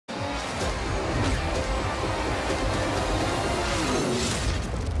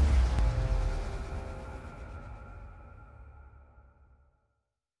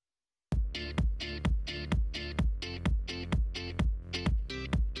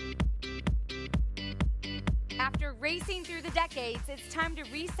Racing through the decades, it's time to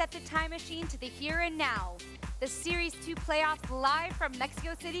reset the time machine to the here and now. The Series 2 playoffs live from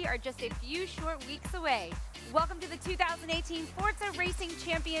Mexico City are just a few short weeks away. Welcome to the 2018 Forza Racing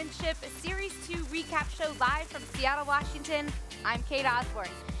Championship Series 2 recap show live from Seattle, Washington. I'm Kate Osborne.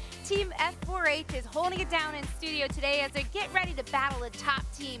 Team F4H is holding it down in studio today as they get ready to battle the top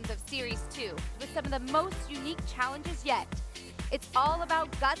teams of Series 2 with some of the most unique challenges yet. It's all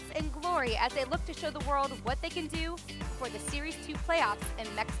about guts and glory as they look to show the world what they can do for the Series 2 playoffs in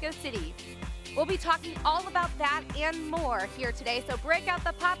Mexico City. We'll be talking all about that and more here today, so break out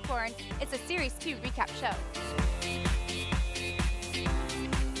the popcorn. It's a Series 2 recap show.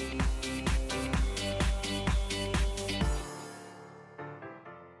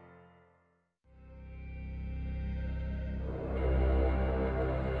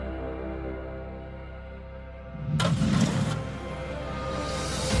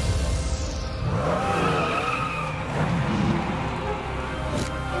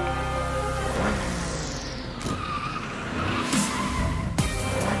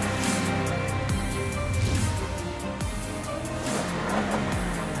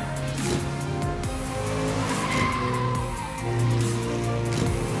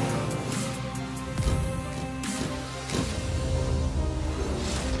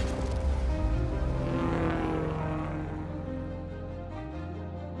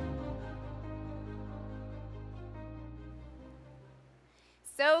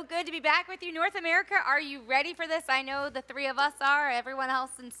 So good to be back with you, North America. Are you ready for this? I know the three of us are. Everyone else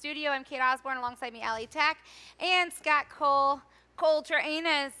in studio. I'm Kate Osborne, alongside me, Allie Tack, and Scott Coltrane,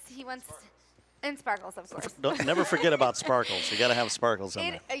 as he wants, and Sparkles, of course. Don't never forget about Sparkles. You got to have Sparkles in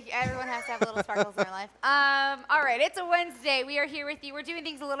there. Everyone has to have little sparkles in their life. All right, it's a Wednesday. We are here with you. We're doing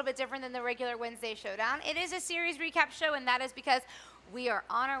things a little bit different than the regular Wednesday showdown. It is a series recap show, and that is because we are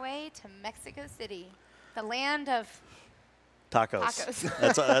on our way to Mexico City, the land of Tacos.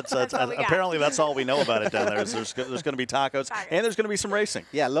 That's apparently that's all we know about it down there. There's going to be tacos, and there's going to be some racing.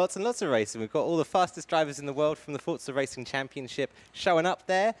 Yeah, lots and lots of racing. We've got all the fastest drivers in the world from the Forza Racing Championship showing up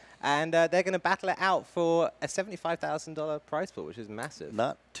there, and they're going to battle it out for a $75,000 prize pool, which is massive.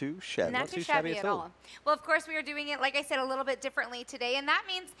 Not too shabby. Not too shabby at all. Well, of course, we are doing it, like I said, a little bit differently today, and that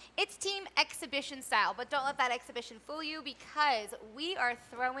means it's team exhibition style. But don't let that exhibition fool you, because we are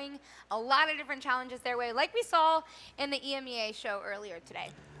throwing a lot of different challenges their way, like we saw in the EMEA show earlier today.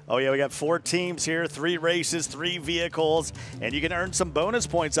 Oh, yeah, we got 4 teams here, 3 races, 3 vehicles, and you can earn some bonus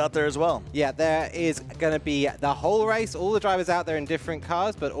points out there as well. Yeah, there is going to be the whole race, all the drivers out there in different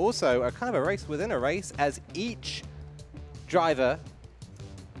cars, but also a kind of a race within a race as each driver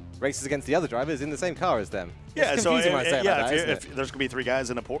races against the other drivers in the same car as them. Yeah, it's so confusing when I say about that, if there's going to be 3 guys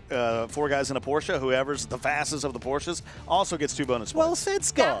in a 4 guys in a Porsche, whoever's the fastest of the Porsches also gets 2 bonus points. Well said,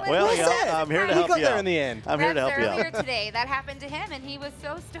 Scott. Well, yeah, I'm here to help you out. He got there in the end. I'm here to help you out. Earlier today, that happened to him, and he was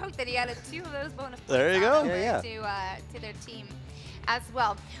so stoked that he added 2 of those bonus points. There you go. To their team as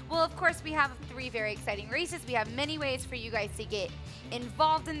well. Well, of course, we have 3 very exciting races. We have many ways for you guys to get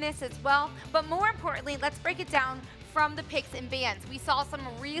involved in this as well. But more importantly, let's break it down from the picks and bans. We saw some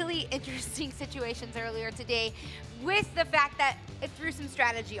really interesting situations earlier today with the fact that it threw some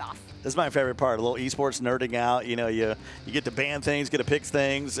strategy off. This is my favorite part, a little esports nerding out. You know, you get to ban things, get to pick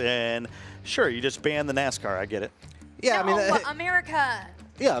things, and sure, you just ban the NASCAR. I get it. Yeah, no, I mean, America.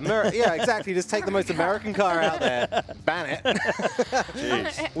 Yeah, yeah, exactly. Just take the most American car out there, ban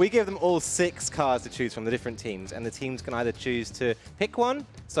it. We give them all 6 cars to choose from, the different teams, and the teams can either choose to pick one,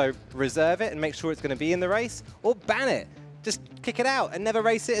 so reserve it and make sure it's going to be in the race, or ban it. Just kick it out and never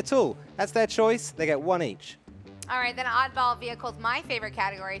race it at all. That's their choice. They get 1 each. All right, then oddball vehicles, my favorite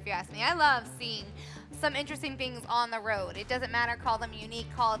category, if you ask me. I love seeing some interesting things on the road. It doesn't matter, call them unique,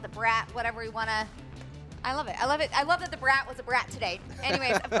 call it the brat, whatever we want to. I love it. I love it. I love that the brat was a brat today.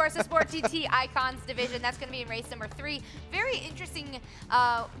 Anyways, of course, the Sport GT Icons division, that's going to be in race number 3. Very interesting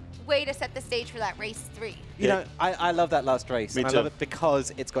way to set the stage for that race 3. You know, I love that last race. Me too. I love it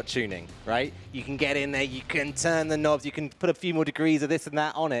because it's got tuning, right? You can get in there, you can turn the knobs, you can put a few more degrees of this and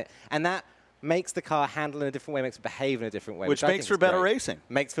that on it, and that makes the car handle in a different way, makes it behave in a different way. Which makes for better racing.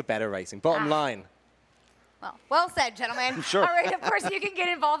 Makes for better racing. Bottom line. Well said, gentlemen. Sure. All right, of course, you can get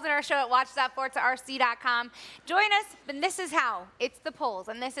involved in our show at watch.ForzaRC.com. Join us, and this is how. It's the polls,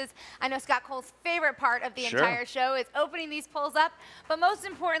 and this is, I know, Scott Cole's favorite part of the entire show is opening these polls up. But most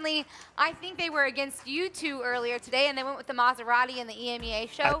importantly, I think they were against you 2 earlier today, and they went with the Maserati and the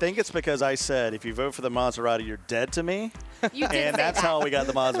EMEA show. I think it's because I said, if you vote for the Maserati, you're dead to me. You did and say that's that. how we got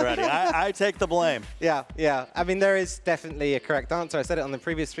the Maserati. I take the blame. Yeah, yeah. I mean, there is definitely a correct answer. I said it on the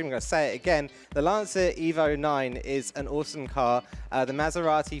previous stream. I'm going to say it again. The Lancer Evo 09 is an awesome car. The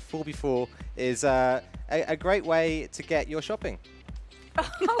Maserati 4x4 is a great way to get your shopping.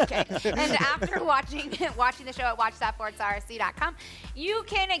 Okay. And after watching the show at watch.forzarc.com, you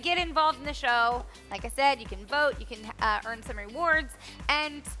can get involved in the show. Like I said, you can vote, you can earn some rewards,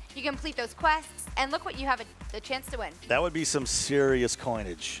 and you complete those quests. And look what you have the chance to win. That would be some serious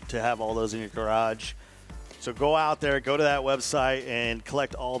coinage to have all those in your garage. So go out there, go to that website, and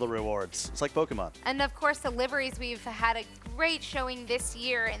collect all the rewards. It's like Pokemon. And of course, the liveries, we've had a great showing this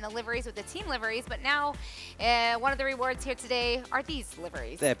year in the liveries with the team liveries, but now one of the rewards here today are these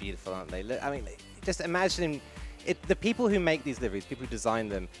liveries. They're beautiful, aren't they? I mean, just imagine the people who make these liveries, people who design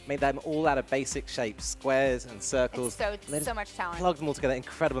them, make them all out of basic shapes, squares and circles. It's so much talent. Plug them all together,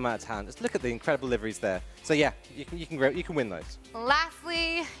 incredible amount of talent. Just look at the incredible liveries there. So yeah, you can win those.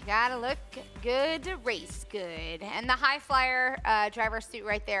 Lastly, you gotta look good to race good. And the high flyer driver suit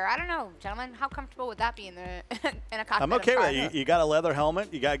right there. I don't know, gentlemen, how comfortable would that be in the in a cockpit? I'm okay with it. You got a leather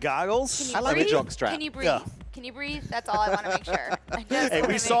helmet, you got goggles. I like the jock strap. Can you breathe? Yeah. Can you breathe? That's all I want to make sure. Hey,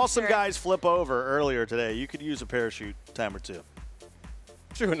 we saw some guys flip over earlier today. You could use a parachute time or two.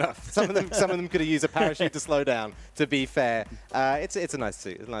 True enough. Some of them could have used a parachute to slow down. To be fair, it's a nice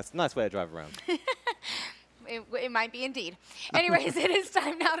suit. It's a nice way to drive around. It might be indeed. Anyways, it is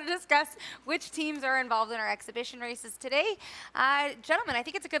time now to discuss which teams are involved in our exhibition races today. Gentlemen, I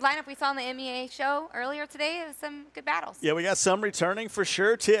think it's a good lineup we saw on the MEA show earlier today. Some good battles. Yeah, we got some returning for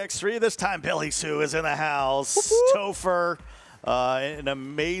sure. TX3, this time Billy Sue is in the house. Topher, an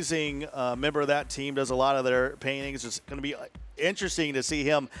amazing member of that team, does a lot of their paintings. It's going to be interesting to see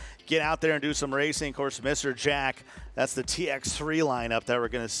him get out there and do some racing. Of course, Mr. Jack, that's the TX3 lineup that we're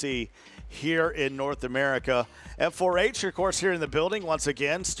going to see here in North America. F4H, of course, here in the building once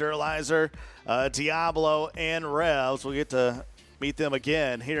again. Sterilizer, Diablo, and Revs. We'll get to meet them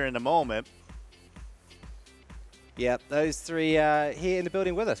again here in a moment. Yep, those three here in the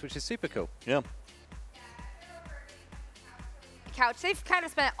building with us, which is super cool. Yeah. Couch. They've kind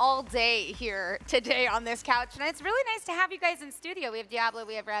of spent all day here today on this couch, and it's really nice to have you guys in studio. We have Diablo,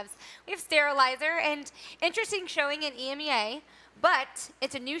 we have Revs, we have Sterilizer, and interesting showing in EMEA, but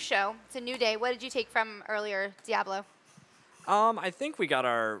it's a new show, it's a new day. What did you take from earlier, Diablo? I think we got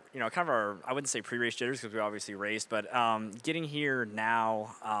our, kind of our, I wouldn't say pre-race jitters because we obviously raced, but getting here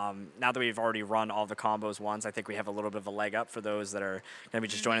now, now that we've already run all the combos once, I think we have a little bit of a leg up for those that are going to be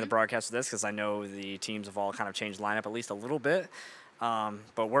just joining the broadcast of this, because I know the teams have all kind of changed lineup at least a little bit.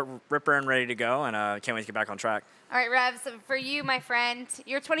 But we're ripper and ready to go, and can't wait to get back on track. All right, Revs, for you, my friend,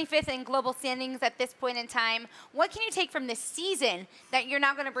 you're 25th in global standings at this point in time. What can you take from this season that you're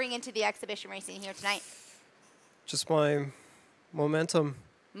now going to bring into the exhibition racing here tonight? Just my momentum.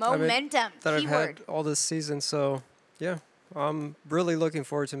 Momentum, that I've keyword. had all this season. So, yeah, I'm really looking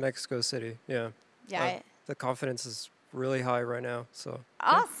forward to Mexico City. Yeah. The confidence is really high right now. So.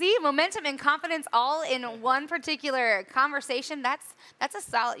 Oh, see, momentum and confidence all in one particular conversation. That's a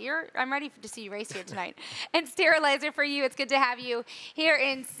solid. I'm ready to see you race here tonight. And Sterilizer, for you, it's good to have you here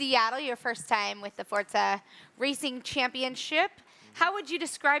in Seattle. Your first time with the Forza Racing Championship. How would you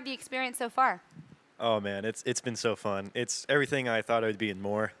describe the experience so far? Oh man, it's been so fun. It's everything I thought it would be and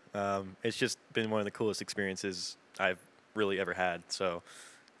more. It's just been one of the coolest experiences I've really ever had. So,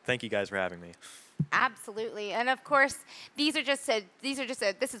 thank you guys for having me. Absolutely, and of course, this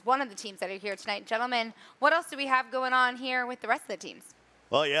is one of the teams that are here tonight, gentlemen. What else do we have going on here with the rest of the teams?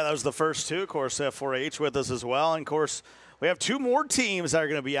 Well, yeah, that was the first two. Of course, F4H with us as well, and of course, we have two more teams that are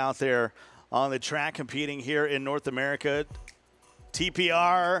going to be out there on the track competing here in North America.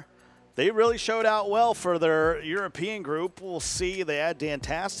 TPR. They really showed out well for their European group. We'll see. They add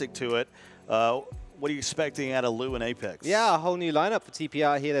Dantastic to it. What are you expecting out of Lou and Apex? Yeah, a whole new lineup for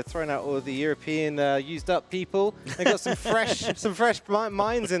TPR here. They're throwing out all of the European used-up people. They've got some fresh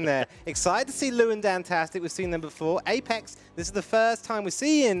minds in there. Excited to see Lou and Dantastic. We've seen them before. Apex, this is the first time we're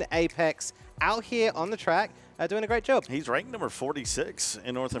seeing Apex out here on the track, doing a great job. He's ranked number 46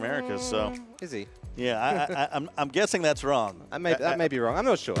 in North America, so. Is he? Yeah, I'm guessing that's wrong. That may be wrong. I'm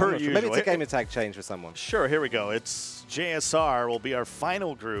not sure. Maybe it's a game attack change for someone. Sure, here we go. It's JSR will be our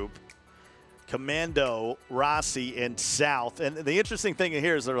final group. Commando, Rossi, and South. And the interesting thing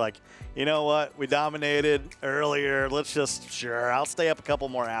here is they're like, you know what? We dominated earlier. Let's just, I'll stay up a couple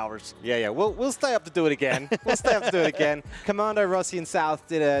more hours. Yeah. We'll stay up to do it again. Commando, Rossi, and South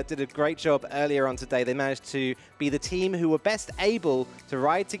did a great job earlier on today. They managed to be the team who were best able to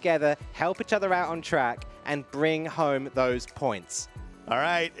ride together, help each other out on track, and bring home those points. All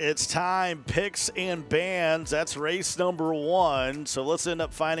right, it's time. Picks and bans. That's race number 1. So let's end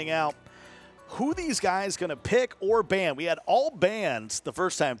up finding out who these guys going to pick or ban. We had all bans the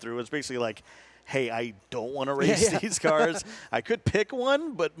first time through. It's basically like hey, I don't want to race these cars. I could pick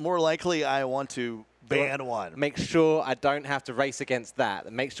one, but more likely I want to ban one. Make sure I don't have to race against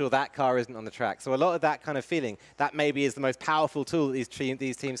that. Make sure that car isn't on the track. So a lot of that kind of feeling, that maybe is the most powerful tool that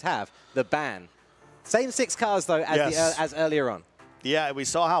these teams have, the ban. Same 6 cars, though, as earlier on. Yeah, we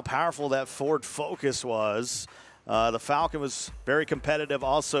saw how powerful that Ford Focus was. The Falcon was very competitive,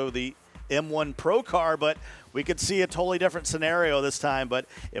 also the M1 Pro car, but we could see a totally different scenario this time. But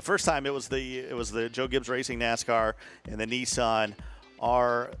the first time it was the Joe Gibbs Racing NASCAR and the Nissan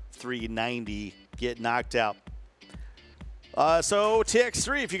R390 get knocked out. So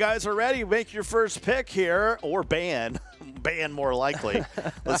TX3, if you guys are ready, make your first pick here, or ban more likely.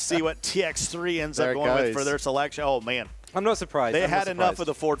 Let's see what TX3 ends up going with for their selection. Oh man, I'm not surprised. They had enough of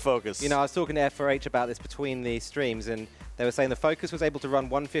the Ford Focus. You know, I was talking to F4H about this between the streams, and they were saying the Focus was able to run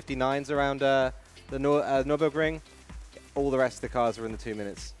 159s around the Nürburgring. All the rest of the cars were in the 2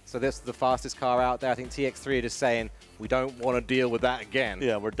 minutes. So this is the fastest car out there. I think TX3 are just saying, we don't want to deal with that again.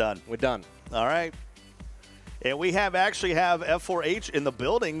 Yeah, we're done. We're done. All right. And we actually have F4H in the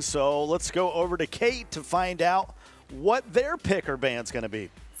building, so let's go over to Kate to find out what their pick or ban's going to be.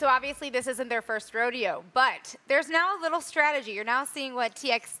 So obviously this isn't their first rodeo, but there's now a little strategy. You're now seeing what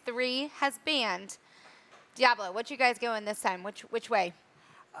TX3 has banned. Diablo, what you guys going this time? Which way?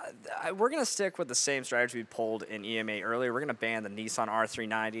 We're going to stick with the same strategy we pulled in EMA earlier. We're going to ban the Nissan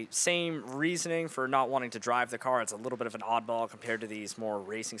R390. Same reasoning for not wanting to drive the car. It's a little bit of an oddball compared to these more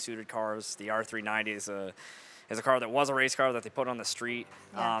racing-suited cars. The R390 is a car that was a race car that they put on the street.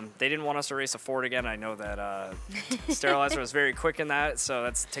 Yeah. They didn't want us to race a Ford again. I know that Sterilizer was very quick in that, so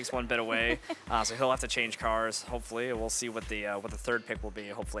that takes one bit away. So he'll have to change cars, hopefully. We'll see what the third pick will be.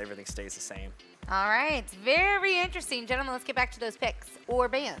 Hopefully everything stays the same. All right. Very interesting. Gentlemen, let's get back to those picks or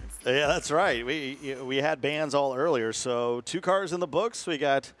bans. Yeah, that's right. We had bans all earlier, so 2 cars in the books. We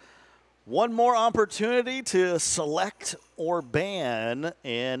got one more opportunity to select or ban,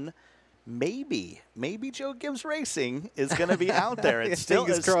 and maybe Joe Gibbs Racing is going to be out there. It's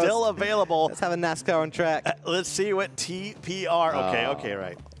still available. Let's have a NASCAR on track. Let's see what TPR. Okay,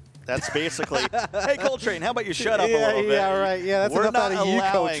 right. That's basically, hey, Coltrane, how about you shut up a little bit? Yeah, right. Yeah, that's enough out of you,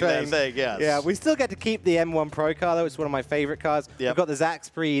 Coltrane. Thing, yes. Yeah, we still get to keep the M1 Pro car, though. It's one of my favorite cars. Yep. We've got the Zach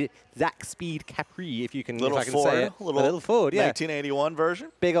Speed Capri, if I can say it. Little Ford, yeah. 1981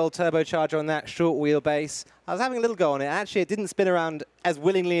 version. Big old turbocharger on that, short wheelbase. I was having a little go on it. Actually, it didn't spin around as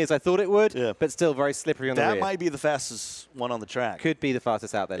willingly as I thought it would, but still very slippery on the rear. That might be the fastest one on the track. Could be the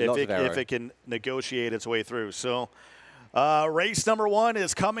fastest out there. If it can negotiate its way through. So race number 1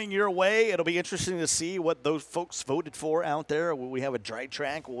 is coming your way. It'll be interesting to see what those folks voted for out there. Will we have a dry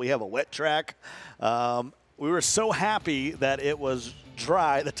track? Will we have a wet track? We were so happy that it was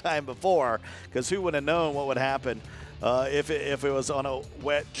dry the time before, because who would have known what would happen if it was on a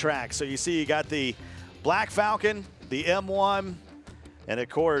wet track. So you see you got the Black Falcon, the M1, and of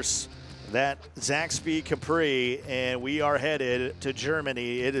course that Zach Speed Capri, and we are headed to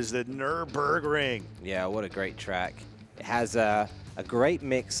Germany. It is the Nürburgring. Yeah, what a great track. It has a great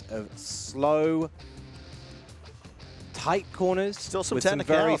mix of slow, tight corners. Still some with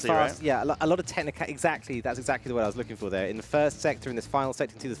technicality, some very fast, right? Yeah, a lot of technical. Exactly, that's exactly the word I was looking for there. In the first sector, in this final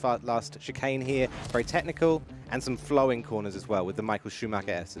sector, to the last chicane here, very technical, and some flowing corners as well with the Michael Schumacher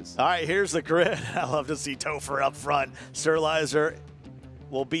S's. All right, here's the grid. I love to see Topher up front. Sterilizer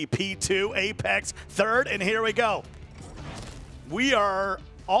will be P2, Apex third, and here we go. We are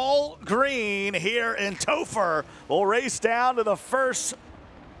all green here, and Topher will race down to the first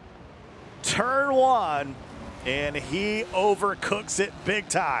turn 1, and he overcooks it big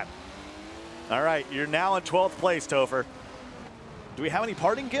time. All right, you're now in 12th place, Topher. Do we have any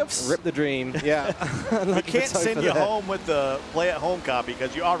parting gifts? Rip the dream, yeah. We can't send you home with the play-at-home copy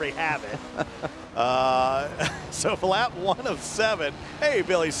because you already have it. So for lap 1 of 7, hey,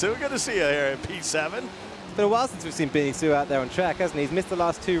 Billy Sue, good to see you here at P7. It's been a while since we've seen Billy Sue out there on track, hasn't he? He's missed the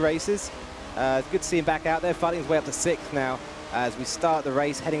last 2 races. It's good to see him back out there, fighting his way up to 6th now as we start the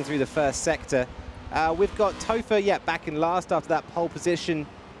race, heading through the first sector. We've got Topher, back in last after that pole position.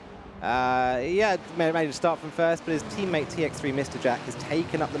 Managed to start from first, but his teammate TX3 Mr. Jack has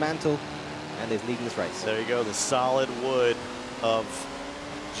taken up the mantle and is leading this race. There you go, the solid wood of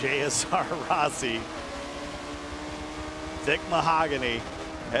JSR Rossi. Thick mahogany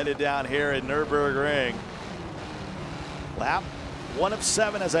headed down here at Nürburgring. Lap 1 of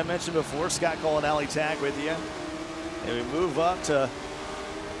 7, as I mentioned before. Scott Colinelli tag with you. And we move up to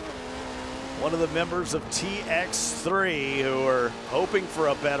one of the members of TX3 who are hoping for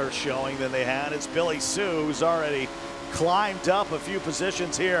a better showing than they had. It's Billy Sue, who's already climbed up a few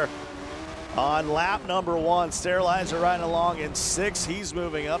positions here On lap number 1, Sterilizer riding along in 6th. He's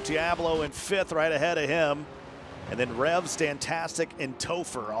moving up. Diablo in 5th, right ahead of him. And then Rev, Stantastic, and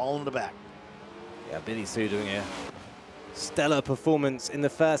Topher all in the back. Yeah, Billy Sue doing a stellar performance in the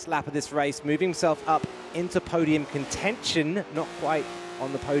first lap of this race, moving himself up into podium contention. Not quite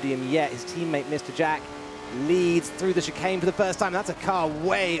on the podium yet. His teammate, Mr. Jack, leads through the chicane for the first time. That's a car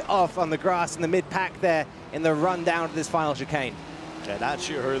way off on the grass in the mid-pack there in the run down to this final chicane. Yeah, not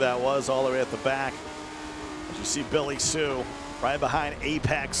sure who that was all the way at the back. As you see Billy Sue right behind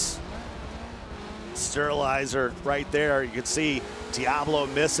Apex. Sterilizer right there. You can see Diablo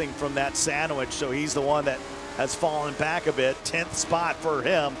missing from that sandwich, so he's the one that has fallen back a bit. 10th spot for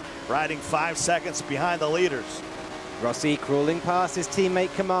him, riding 5 seconds behind the leaders. Rossi crawling past his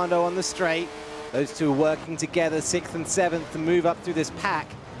teammate Commando on the straight. Those two working together, 6th and 7th, to move up through this pack.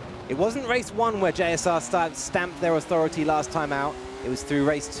 It wasn't race 1 where JSR stamped their authority last time out. It was through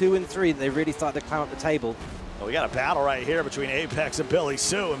race 2 and 3 that they really started to climb up the table. Well, we got a battle right here between Apex and Billy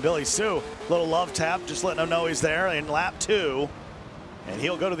Sue. And Billy Sue, little love tap, just letting him know he's there in lap 2. And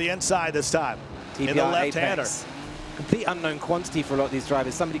he'll go to the inside this time. TPR in the left-hander. Complete unknown quantity for a lot of these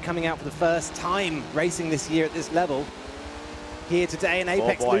drivers. Somebody coming out for the first time racing this year at this level. Here today, and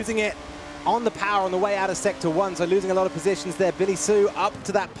Apex losing it on the power on the way out of Sector 1, so losing a lot of positions there. Billy Sue up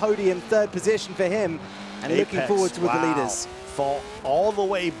to that podium, 3rd position for him, and Apex, looking forward to with the leaders. Fall all the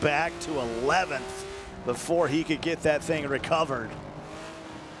way back to 11th before he could get that thing recovered.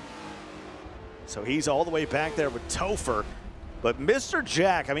 So he's all the way back there with Topher. But Mr.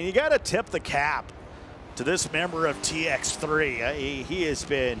 Jack, I mean, you got to tip the cap to this member of TX3. He has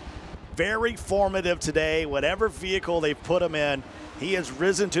been very formative today. Whatever vehicle they put him in, he has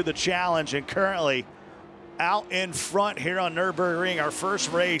risen to the challenge, and currently out in front here on Nürburgring, our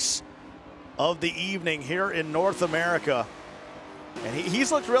first race of the evening here in North America. And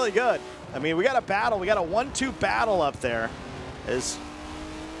he's looked really good. I mean, we got a battle. We got a 1-2 battle up there. As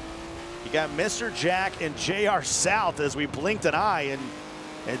you got Mr. Jack and JR South as we blinked an eye,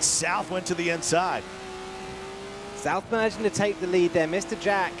 and South went to the inside. South managing to take the lead there. Mr.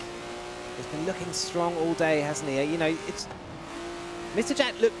 Jack has been looking strong all day, hasn't he? You know, Mr.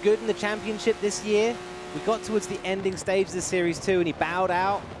 Jack looked good in the championship this year. We got towards the ending stage of the Series 2 and he bowed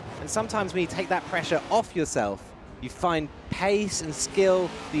out. And sometimes when you take that pressure off yourself, you find pace and skill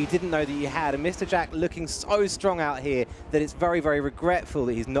that you didn't know that you had. And Mr. Jack looking so strong out here that it's very, very regretful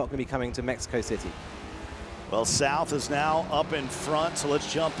that he's not going to be coming to Mexico City. Well, South is now up in front, so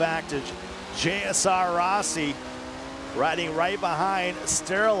let's jump back to JSR Rossi, riding right behind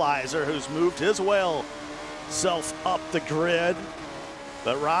Sterilizer, who's moved his well self up the grid.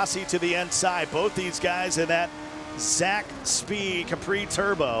 But Rossi to the inside. Both these guys in that Zach Speed Capri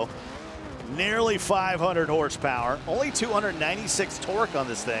Turbo. Nearly 500 horsepower. Only 296 torque on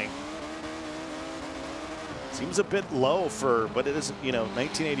this thing. Seems a bit low for, but it is, you know,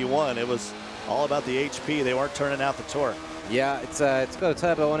 1981. It was all about the HP. They weren't turning out the torque. Yeah, it's got a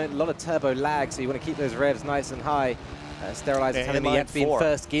turbo on it, a lot of turbo lag, so you want to keep those revs nice and high. Sterilizer telling me you have to be in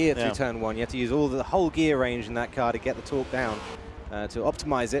first gear through turn 1. You have to use the whole gear range in that car to get the torque down, to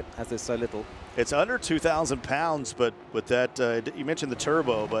optimize it, as there's so little. It's under 2,000 pounds, but with that, you mentioned the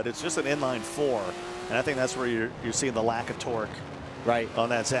turbo, but it's just an inline 4. And I think that's where you're seeing the lack of torque on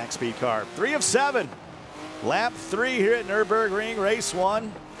that Zach Speed car. 3 of 7. Lap 3 here at Nürburgring, race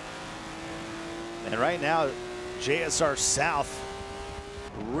 1. And right now, JSR South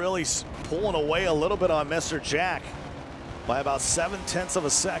really pulling away a little bit on Mr. Jack by about 7/10 of a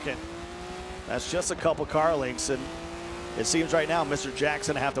second. That's just a couple car lengths, and it seems right now Mr. Jack's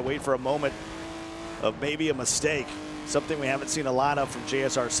gonna have to wait for a moment of maybe a mistake, something we haven't seen a lot of from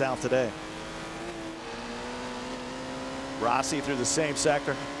JSR South today. Rossi through the same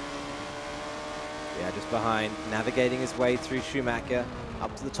sector. Yeah, just behind, navigating his way through Schumacher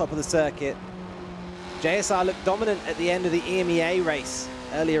up to the top of the circuit. JSR looked dominant at the end of the EMEA race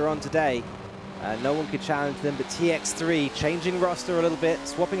earlier on today. No one could challenge them, but TX3 changing roster a little bit,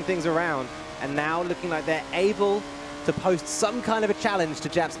 swapping things around, and now looking like they're able to post some kind of a challenge to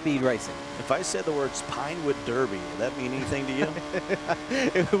Jap Speed Racing. If I said the words Pinewood Derby, would that mean anything to you?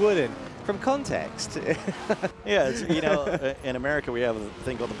 It wouldn't. From context. Yeah, it's, you know, in America we have a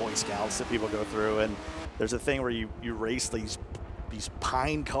thing called the Boy Scouts that people go through, and there's a thing where you race these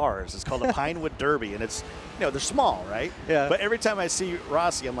pine cars. It's called a Pinewood Derby, and it's, you know, they're small, right? Yeah. But every time I see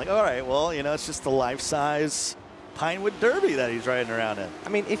Rossi, I'm like, all right, well, you know, it's just the life-size Pinewood Derby that he's riding around in. I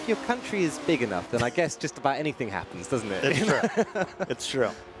mean, if your country is big enough, then I guess just about anything happens, doesn't it? It's true. It's true.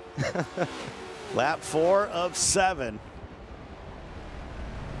 Lap 4 of 7.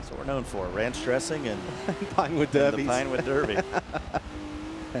 That's what we're known for, ranch dressing and Pinewood Derby. The Pinewood Derby.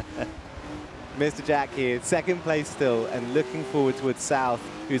 Mr. Jack here, second place still, and looking forward towards South,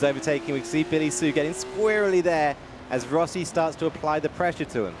 who's overtaking. We can see Billy Sue getting squarely there as Rossi starts to apply the pressure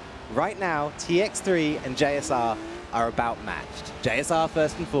to him. Right now, TX3 and JSR are about matched. JSR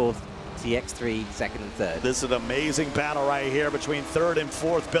first and fourth, TX3 second and third. This is an amazing battle right here between third and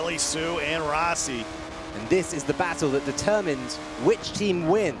fourth, Billy Sue and Rossi. And this is the battle that determines which team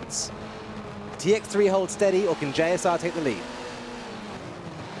wins. TX3 hold steady, or can JSR take the lead?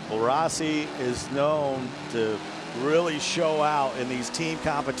 Well, Rossi is known to really show out in these team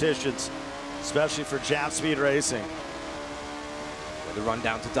competitions, especially for Jap Speed Racing. With the run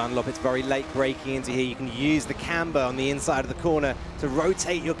down to Dunlop, it's very late breaking into here. You can use the camber on the inside of the corner to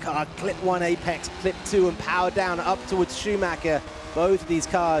rotate your car, clip one apex, clip two, and power down up towards Schumacher. Both of these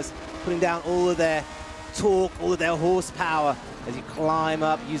cars putting down all of their torque, all of their horsepower as you climb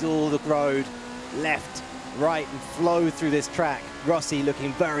up, use all the road, left, right, and flow through this track. Rossi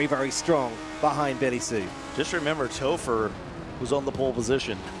looking very, very strong behind Billy Sue. Just remember, Topher was on the pole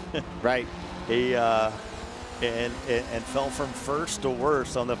position. Right. He and fell from first to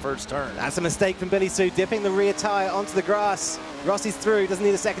worst on the first turn. That's a mistake from Billy Sue, dipping the rear tire onto the grass. Rossi's through, doesn't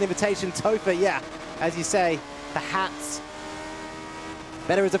need a second invitation. Topher, yeah, as you say, perhaps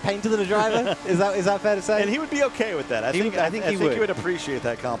better as a painter than a driver. Is that fair to say? And he would be okay with that. I think he would appreciate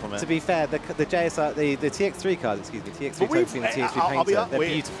that compliment. To be fair, the JSR, the TX3 cars, excuse me, TX3 Topher and the TX3 painter, they're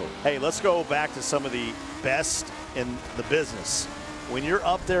beautiful. Hey, let's go back to some of the best in the business. When you're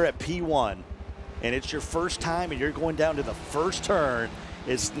up there at P1 and it's your first time and you're going down to the first turn,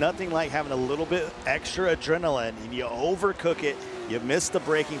 it's nothing like having a little bit extra adrenaline and you overcook it, you miss the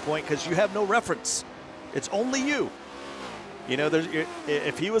breaking point because you have no reference. It's only you. You know,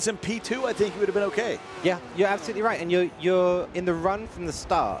 if he was in P2, I think he would have been okay. Yeah, you're absolutely right. And you're in the run from the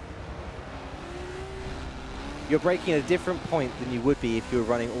start. You're braking at a different point than you would be if you were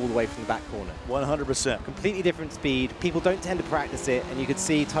running all the way from the back corner. 100%. Completely different speed. People don't tend to practice it, and you could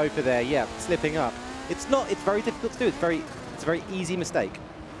see Topher there, yeah, slipping up. It's very difficult to do. It's a very easy mistake.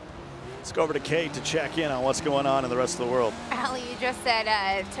 Let's go over to Kate to check in on what's going on in the rest of the world. Ali, you just said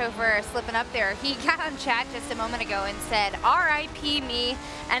Topher slipping up there. He got on chat just a moment ago and said, R.I.P. me.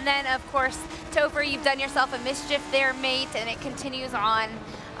 And then, of course, Topher, you've done yourself a mischief there, mate. And it continues on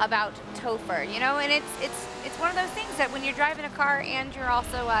about Topher, you know? And it's one of those things that when you're driving a car and you're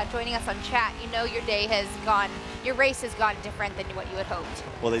also joining us on chat, you know your day has gone, your race has gone different than what you had hoped.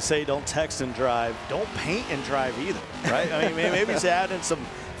 Well, they say don't text and drive. Don't paint and drive either, right? I mean, maybe it's adding some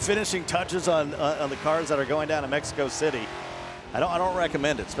finishing touches on the cars that are going down to Mexico City. I don't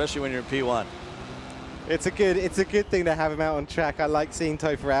recommend it, especially when you're in P1. It's a good thing to have him out on track. I like seeing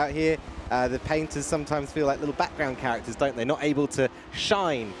Topher out here. The painters sometimes feel like little background characters, don't they? Not able to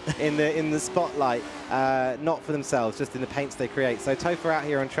shine in the spotlight, not for themselves, just in the paints they create. So Topher out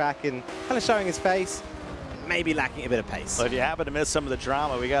here on track and kind of showing his face, maybe lacking a bit of pace. Well, if you happen to miss some of the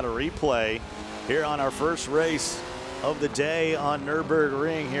drama, we got a replay here on our first race of the day on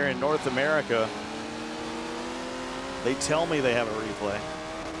Nürburgring here in North America. They tell me they have a replay.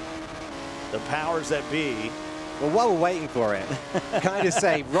 The powers that be. Well, while we're waiting for it, can I just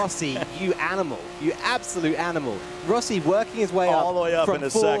say, Rossi, you animal, you absolute animal. Rossi working his way all the way up from in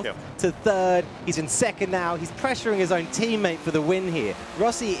fourth second to third. He's in second now. He's pressuring his own teammate for the win here.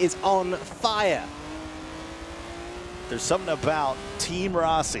 Rossi is on fire. There's something about Team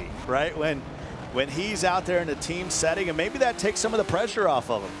Rossi, right? When he's out there in a team setting, and maybe that takes some of the pressure off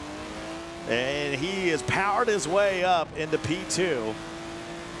of him. And he has powered his way up into P2.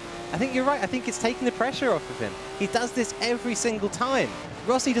 I think you're right. I think it's taking the pressure off of him. He does this every single time.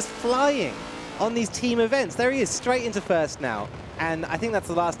 Rossi just flying on these team events. There he is, straight into first now. And I think that's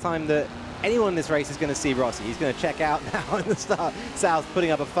the last time that anyone in this race is going to see Rossi. He's going to check out now in the start. South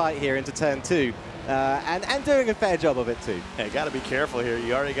putting up a fight here into turn 2. And doing a fair job of it too. Yeah, got to be careful here.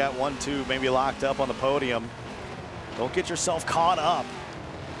 You already got 1, 2 maybe locked up on the podium. Don't get yourself caught up.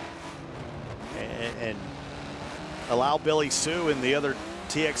 And allow Billy Sue and the other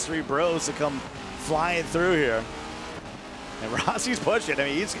TX3 bros to come flying through here. And Rossi's pushing. I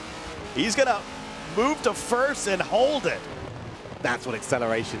mean, he's going to move to first and hold it. That's what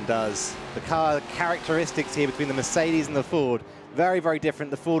acceleration does. The car characteristics here between the Mercedes and the Ford, very, very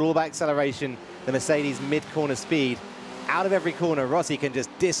different. The Ford all about acceleration, the Mercedes mid-corner speed. Out of every corner, Rossi can just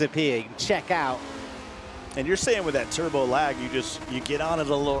disappear. You can check out. And you're saying with that turbo lag, you get on it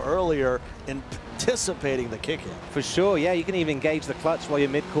a little earlier, anticipating the kick-in. For sure, yeah. You can even engage the clutch while you're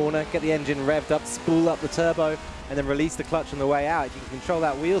mid-corner, get the engine revved up, spool up the turbo, and then release the clutch on the way out. If you can control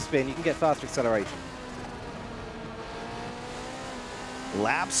that wheel spin, you can get faster acceleration.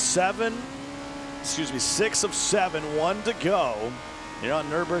 Lap 6 of 7, 1 to go. here on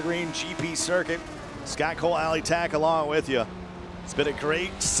Nürburgring GP Circuit. Scott Cole, Alley Tack along with you. It's been a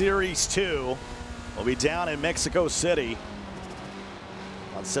great Series 2. We'll be down in Mexico City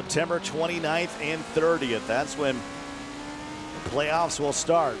on September 29th and 30th. That's when the playoffs will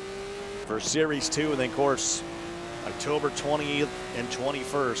start for Series 2. And then, of course, October 20th and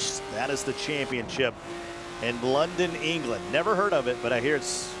 21st. That is the championship in London, England. Never heard of it, but I hear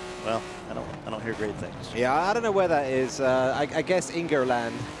it's, well, I don't hear great things. Yeah, I don't know where that is. I guess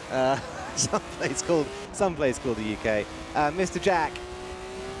Ingerland, someplace called the UK. Mr. Jack,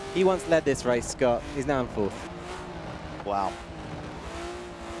 he once led this race, Scott. He's now in 4th. Wow.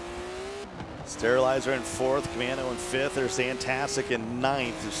 Sterilizer in 4th, Commando in 5th. There's Fantastic in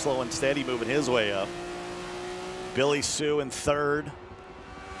 9th. They're slow and steady moving his way up. Billy Sue in 3rd.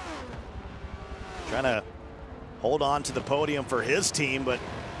 Trying to hold on to the podium for his team, but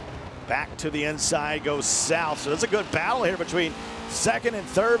back to the inside goes South. So it's a good battle here between 2nd and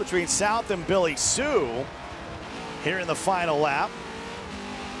 3rd, between South and Billy Sue here in the final lap.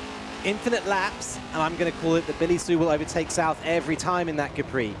 Infinite laps, and I'm going to call it that Billy Sue will overtake South every time in that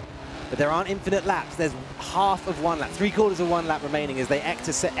Capri. But there aren't infinite laps. There's half of one lap, 3/4 of one lap remaining as they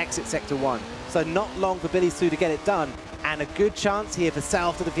exit Sector 1. So not long for Billy Sue to get it done, and a good chance here for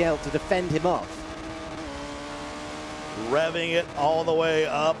South to be able to defend him off. Revving it all the way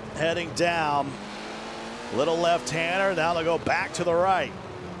up, heading down. Little left-hander, now they'll go back to the right.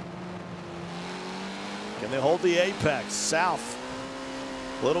 Can they hold the apex? South,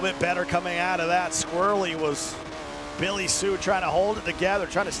 a little bit better coming out of that. Squirrely was Billy Sue trying to hold it together,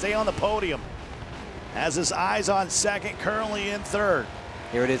 trying to stay on the podium. Has his eyes on 2nd, currently in 3rd.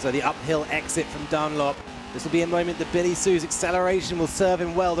 Here it is, the uphill exit from Dunlop. This will be a moment that Billy Sue's acceleration will serve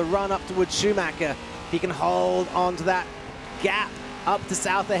him well. The run up towards Schumacher. He can hold on to that gap up to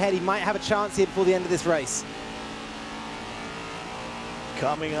South ahead. He might have a chance here before the end of this race.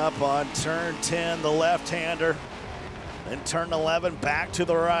 Coming up on turn 10, the left-hander. Then turn 11, back to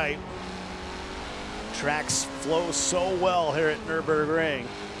the right. Tracks flow so well here at Nürburgring.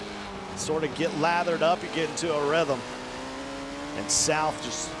 Sort of get lathered up, you get into a rhythm. And South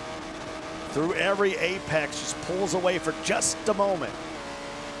just, through every apex, just pulls away for just a moment.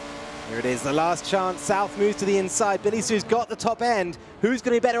 Here it is, the last chance. South moves to the inside. Billy Sue's got the top end. Who's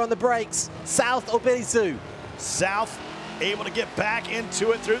going to be better on the brakes, South or Billy Sue? South able to get back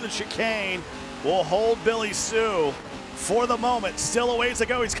into it through the chicane. Will hold Billy Sue for the moment. Still a ways to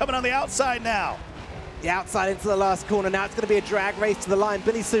go. He's coming on the outside now. The outside into the last corner. Now it's going to be a drag race to the line.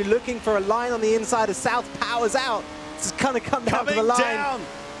 Billy Sue looking for a line on the inside as South powers out. This is going to come down to the line. Down.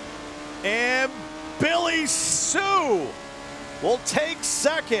 And Billy Sue will take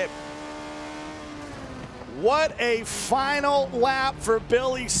 2nd. What a final lap for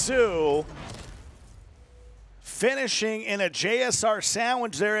Billy Sue. Finishing in a JSR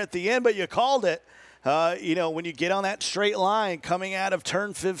sandwich there at the end, but you called it. You know, when you get on that straight line coming out of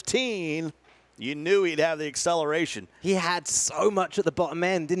turn 15, you knew he'd have the acceleration. He had so much at the bottom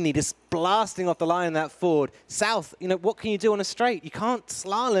end, didn't he? Just blasting off the line in that Ford. South, you know, what can you do on a straight? You can't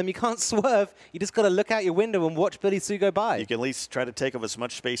slalom, you can't swerve. You just got to look out your window and watch Billy Sue go by. You can at least try to take up as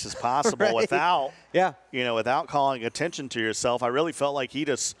much space as possible right. without, yeah, you know, without calling attention to yourself. I really felt like he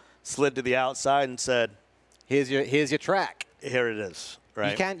just slid to the outside and said, "Here's your track. Here it is."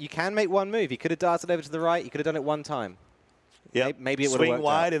 Right. You can make one move. He could have darted over to the right. He could have done it one time. Yeah, maybe it would have worked swing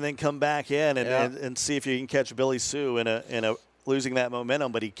wide out. and then come back in and see if you can catch Billy Sue in a losing that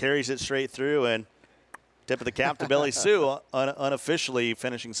momentum. But he carries it straight through and tip of the cap to Billy Sue, unofficially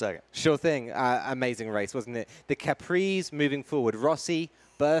finishing 2nd. Sure thing. Amazing race, wasn't it? The Capri's moving forward. Rossi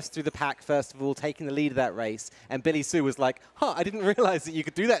burst through the pack first of all, taking the lead of that race. And Billy Sue was like, I didn't realize that you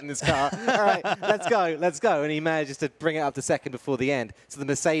could do that in this car. All right, let's go. And he managed to bring it up to 2nd before the end. So the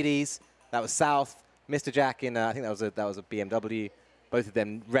Mercedes, that was South. Mr. Jack in, I think that was a BMW. Both of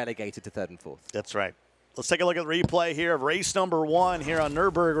them relegated to 3rd and 4th. That's right. Let's take a look at the replay here of race number 1 here on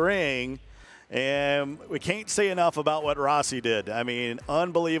Nürburgring. And we can't say enough about what Rossi did. I mean,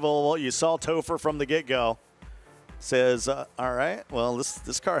 unbelievable. You saw Topher from the get-go. Says, all right, well,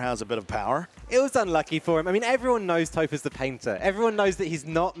 this car has a bit of power. It was unlucky for him. I mean, everyone knows Topher's the painter. Everyone knows that he's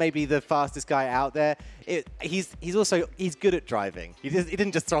not maybe the fastest guy out there. He's good at driving. He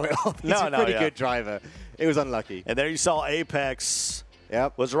didn't just throw it off. He's a pretty good driver. It was unlucky. And there you saw Apex.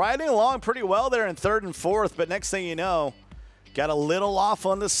 Yep. Was riding along pretty well there in 3rd and 4th, but next thing you know, got a little off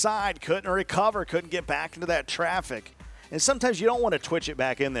on the side, couldn't recover, couldn't get back into that traffic. And sometimes you don't want to twitch it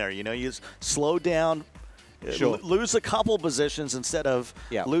back in there. You know, you just slow down. Sure. Lose a couple positions instead of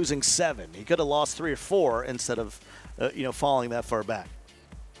losing 7. He could have lost 3 or 4 instead of, falling that far back.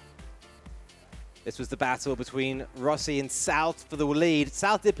 This was the battle between Rossi and South for the lead.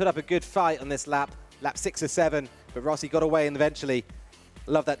 South did put up a good fight on this lap 6 or 7, but Rossi got away and eventually.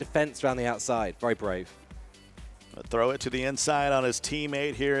 Love that defense around the outside. Very brave. Throw it to the inside on his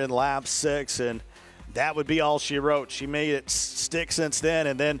teammate here in lap 6, and that would be all she wrote. She made it stick since then,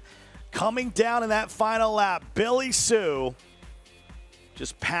 and then coming down in that final lap, Billy Sue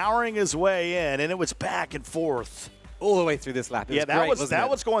just powering his way in, and it was back and forth. All the way through this lap. Yeah, that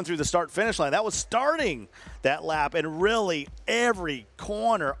was going through the start-finish line. That was starting that lap, and really every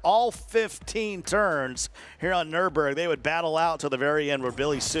corner, all 15 turns here on Nürburgring, they would battle out to the very end with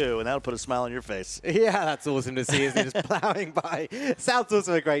Billy Sue, and that would put a smile on your face. Yeah, that's awesome to see, isn't it? Just plowing by. South's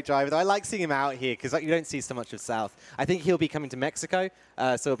also a great driver, though. I like seeing him out here because you don't see so much of South. I think he'll be coming to Mexico,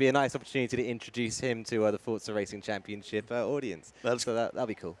 so it'll be a nice opportunity to introduce him to the Forza Racing Championship audience. So that'll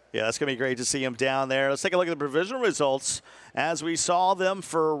be cool. Yeah, that's going to be great to see him down there. Let's take a look at the provisional results as we saw them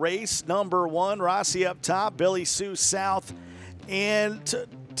for race number 1. Rossi up top, Billy Sue South. And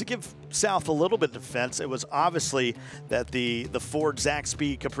to give South a little bit of defense, it was obviously that the Ford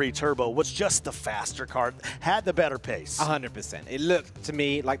Zaxby Capri Turbo was just the faster car, had the better pace. 100%. It looked to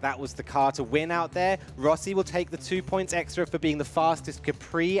me like that was the car to win out there. Rossi will take the 2 points extra for being the fastest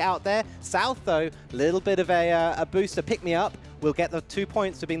Capri out there. South, though, a little bit of a booster pick-me-up. We'll get the 2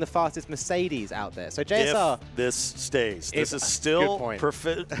 points for being the fastest Mercedes out there. So JSR. If this stays. This is still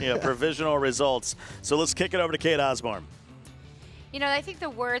provisional results. So let's kick it over to Kate Osborne. You know, I think the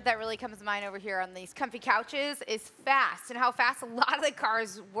word that really comes to mind over here on these comfy couches is fast, and how fast a lot of the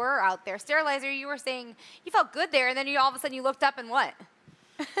cars were out there. Sterilizer, you were saying you felt good there, and then all of a sudden you looked up and what?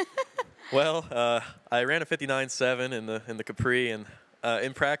 Well, I ran a 59.7 in the Capri, and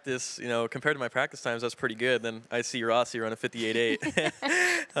in practice, you know, compared to my practice times, that's pretty good. Then I see Rossi run a 58.8.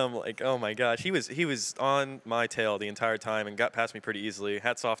 I'm like, oh my gosh, he was on my tail the entire time and got past me pretty easily.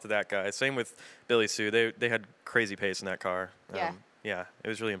 Hats off to that guy. Same with Billy Sue. They had crazy pace in that car. Yeah. Yeah, it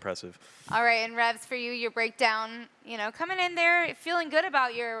was really impressive. All right, and Revs, for you, your breakdown, you know, coming in there, feeling good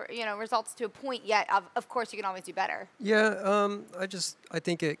about your, results to a point yet. Of course, you can always do better. Yeah, I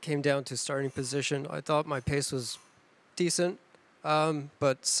think it came down to starting position. I thought my pace was decent,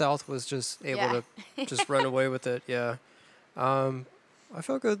 but South was just able to just run away with it. Yeah, I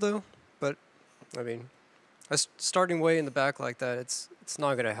felt good though, but I mean, starting way in the back like that, it's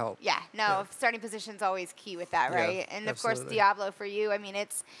not going to help. Yeah, no, starting position's always key with that, right? Yeah, and of absolutely. course, Diablo for you. I mean,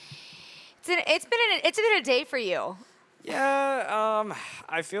 it's been a day for you. Yeah,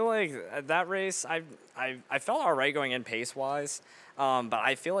 I feel like that race, I felt all right going in pace-wise, but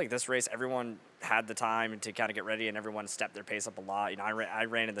I feel like this race, everyone had the time to kind of get ready, and everyone stepped their pace up a lot. You know, I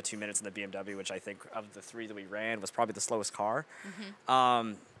ran in the 2 minutes in the BMW, which I think of the 3 that we ran was probably the slowest car.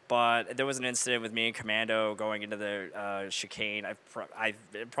 Mm-hmm. But there was an incident with me and Commando going into the chicane. I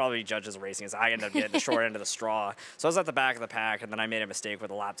probably judged as racing as I ended up getting the short end of the straw. So I was at the back of the pack, and then I made a mistake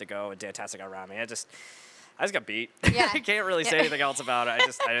with a lap to go, and Dantastic got around me. I just got beat. Yeah. I can't really say anything else about it. I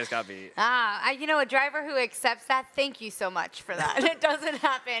just got beat. A driver who accepts that, thank you so much for that. It doesn't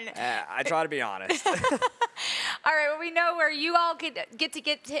happen. I try to be honest. All right, well, we know where you all get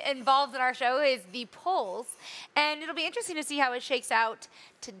involved in our show is the polls, and it'll be interesting to see how it shakes out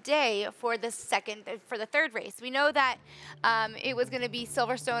today for the third race. We know that it was going to be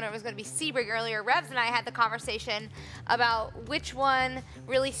Silverstone or it was going to be Sebring earlier. Revs and I had the conversation about which one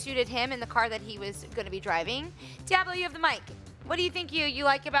really suited him in the car that he was going to be driving. Diablo, you have the mic. What do you think you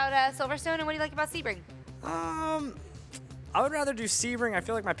like about Silverstone, and what do you like about Sebring? I would rather do Sebring. I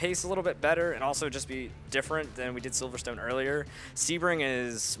feel like my pace is a little bit better and also just be different than we did Silverstone earlier. Sebring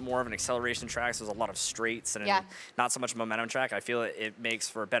is more of an acceleration track, so there's a lot of straights and not so much momentum track. I feel it makes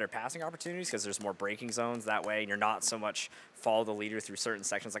for better passing opportunities because there's more braking zones that way, and you're not so much follow the leader through certain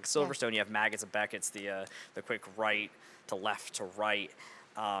sections. Like Silverstone, you have maggots and Beckett's, the quick right to left to right.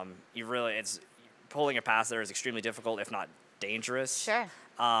 It's pulling a pass there is extremely difficult, if not dangerous. Sure.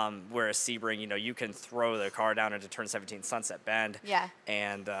 Whereas Sebring, you can throw the car down into turn 17 Sunset Bend. Yeah.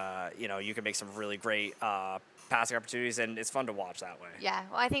 And, you can make some really great passing opportunities, and it's fun to watch that way. Yeah,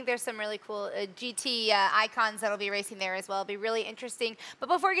 well, I think there's some really cool GT icons that'll be racing there as well. It'll be really interesting. But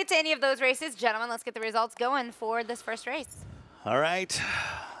before we get to any of those races, gentlemen, let's get the results going for this first race. All right.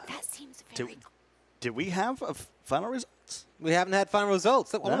 That seems very cool. Did we have a final results? We haven't had final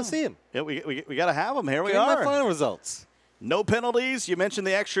results. I want to see them. Yeah, we got to have them. Here we Give are. me final results. No penalties. You mentioned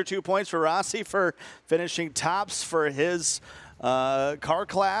the extra 2 points for Rossi for finishing tops for his car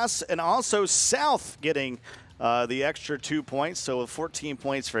class, and also South getting the extra 2 points, so 14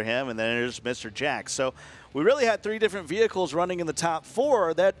 points for him, and then there's Mr. Jack. So we really had 3 different vehicles running in the top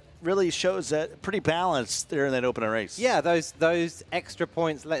 4 that really shows that pretty balanced there in that opening race. Yeah, those extra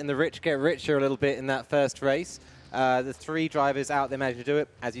points letting the rich get richer a little bit in that first race. The 3 drivers out there managed to do it,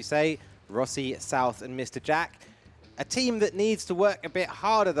 as you say, Rossi, South, and Mr. Jack. A team that needs to work a bit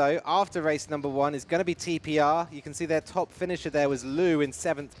harder, though, after race number 1 is going to be TPR. You can see their top finisher there was Lou in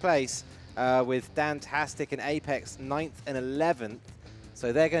 7th place, with Dantastic and Apex 9th and 11th.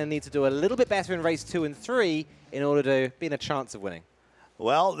 So they're going to need to do a little bit better in race 2 and 3 in order to be in a chance of winning.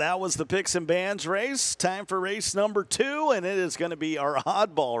 Well, that was the Picks and Bands race. Time for race number 2, and it is going to be our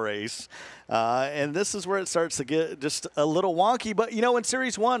oddball race. And this is where it starts to get just a little wonky. But, you know, in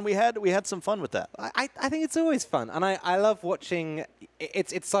Series 1, we had some fun with that. I think it's always fun. And I love watching.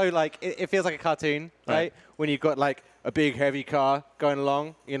 It's so, like, it feels like a cartoon, right? When you've got, like, a big, heavy car going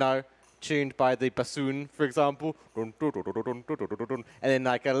along, you know, tuned by the bassoon, for example. And then,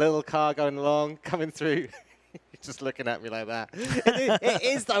 like, a little car going along, coming through. You're just looking at me like that. It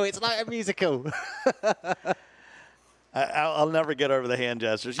is, though. It's like a musical. I'll never get over the hand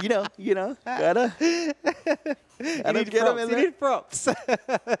gestures. You know, gotta you need props.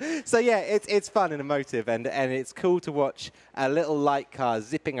 So yeah, it's fun and emotive, and it's cool to watch a little light car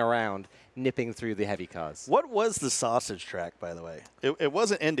zipping around, nipping through the heavy cars. What was the sausage track, by the way? It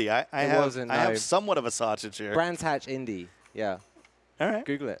wasn't Indy. I have somewhat of a sausage here. Brands Hatch Indy. Yeah. All right.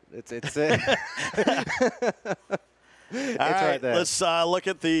 Google it. It's All right there. Let's look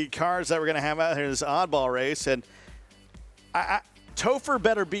at the cars that we're going to have out here in this oddball race. And Topher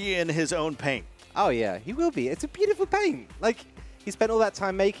better be in his own paint. Oh, yeah. He will be. It's a beautiful paint. Like, he spent all that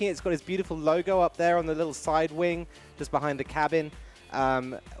time making it. It's got his beautiful logo up there on the little side wing just behind the cabin.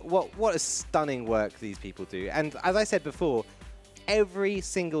 What a stunning work these people do. And as I said before, every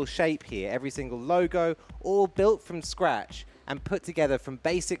single shape here, every single logo, all built from scratch and put together from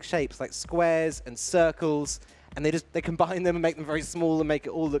basic shapes like squares and circles, and they combine them and make them very small and make it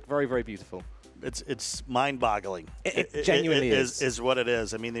all look very, very beautiful. It's mind-boggling. It genuinely is what it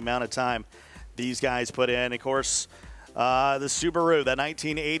is. I mean, the amount of time these guys put in. Of course, the Subaru, that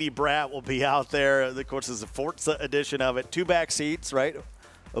 1980 Brat, will be out there. Of course, it's a Forza edition of it. 2 back seats, right?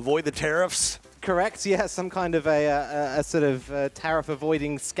 Avoid the tariffs. Correct. Yeah, some kind of a sort of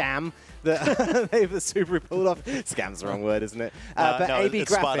tariff-avoiding scam that the Subaru pulled off. Scam's the wrong word, isn't it? But no, AB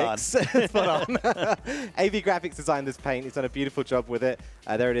it's Graphics, spot on. AB Graphics designed this paint. He's done a beautiful job with it.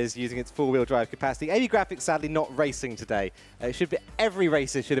 There it is, using its 4-wheel drive capacity. AB Graphics, sadly, not racing today. It should be every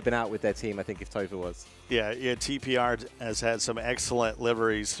racer should have been out with their team, I think, if Topher was. Yeah. TPR has had some excellent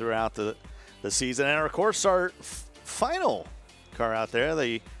liveries throughout the season, and of course, our final car out there.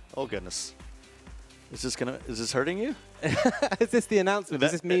 Oh goodness. Is this hurting you? Is this the announcement?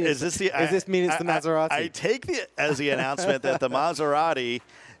 Does this mean it's the Maserati? I take it as the announcement that the Maserati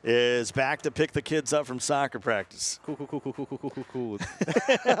is back to pick the kids up from soccer practice. Cool. The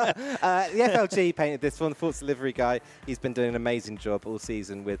FLG painted this one, the Forza livery guy. He's been doing an amazing job all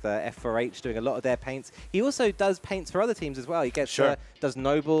season with F4H doing a lot of their paints. He also does paints for other teams as well. He gets does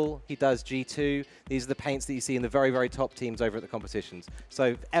Noble, he does G2. These are the paints that you see in the very, very top teams over at the competitions.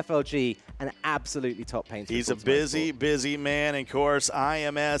 So FLG, an absolutely top painter. He's a busy man. And of course,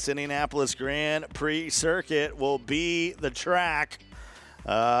 IMS Indianapolis Grand Prix Circuit will be the track.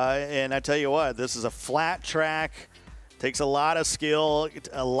 And I tell you what, this is a flat track. Takes a lot of skill,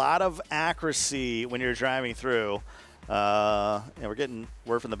 a lot of accuracy when you're driving through. And we're getting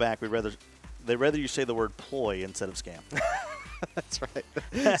word from the back. They'd rather you say the word ploy instead of scam. That's right.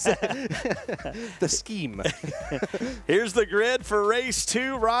 The scheme. Here's the grid for race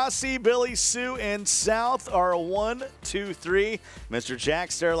 2. Rossi, Billy Sue, and South are 1, 2, 3. Mr. Jack,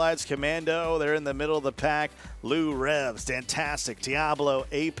 Sterlites, Commando, they're in the middle of the pack. Lou, Revs, Fantastic, Diablo,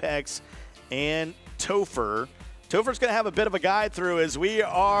 Apex, and Topher. Topher's going to have a bit of a guide through as we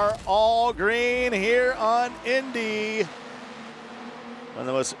are all green here on Indy. One of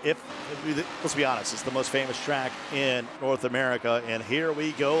the most, let's be honest, it's the most famous track in North America. And here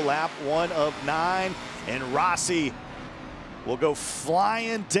we go, lap 1 of 9. And Rossi will go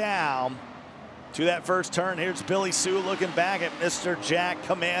flying down to that first turn. Here's Billy Sue looking back at Mr. Jack,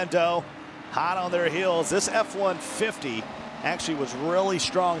 Commando, hot on their heels. This F-150 actually was really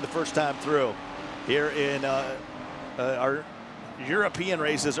strong the first time through here in our European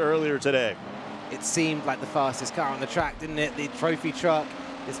races earlier today. It seemed like the fastest car on the track, didn't it? The trophy truck.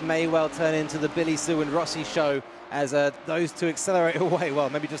 This may well turn into the Billy Sue and Rossi show as those two accelerate away. Well,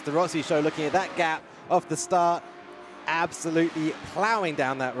 maybe just the Rossi show, looking at that gap off the start. Absolutely plowing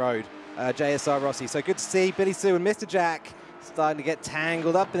down that road, JSR Rossi. So good to see Billy Sue and Mr. Jack starting to get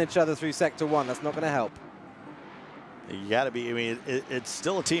tangled up in each other through Sector 1. That's not going to help. You got to be, I mean, it's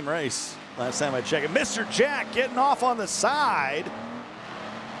still a team race. Last time I checked it. Mr. Jack getting off on the side.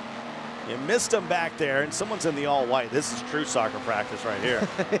 You missed him back there, and someone's in the all-white. This is true soccer practice right here.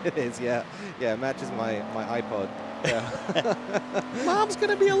 It is, yeah. Yeah, it matches my iPod. Yeah. Mom's going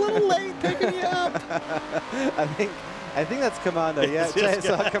to be a little late picking you up. I think that's Commando, yeah.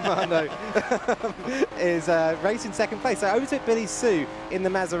 JSR Commando is racing second place. So I overtook Billy Sue in the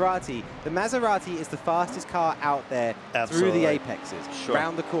Maserati. The Maserati is the fastest car out there through the apexes,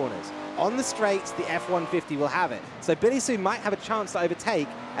 round the corners. On the straights, the F-150 will have it. So Billy Sue might have a chance to overtake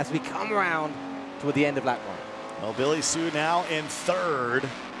as we come around toward the end of lap 1. Well, Billy Sue now in third.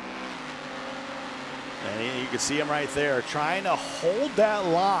 And you can see him right there trying to hold that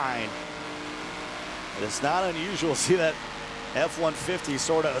line. It's not unusual to see that F-150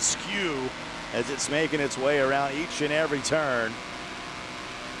 sort of askew as it's making its way around each and every turn.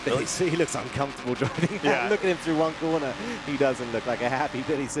 Billy Sue, he looks uncomfortable driving that. Yeah. Look at him through one corner. He doesn't look like a happy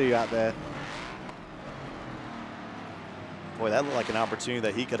Billy Sue out there. Boy, that looked like an opportunity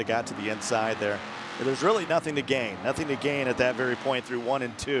that he could have got to the inside there. But there's really nothing to gain. Nothing to gain at that very point through 1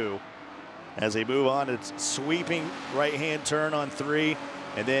 and 2. As they move on, it's sweeping right-hand turn on 3,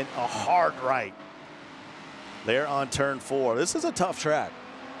 and then a hard right there on turn 4. This is a tough track.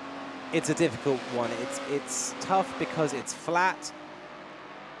 It's a difficult one. It's tough because it's flat.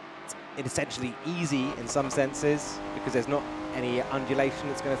 It's essentially easy in some senses because there's not any undulation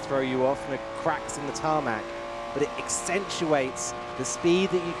that's going to throw you off, no cracks in the tarmac, but it accentuates the speed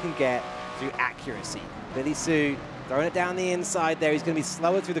that you can get through accuracy. Billy Sue throwing it down the inside there. He's going to be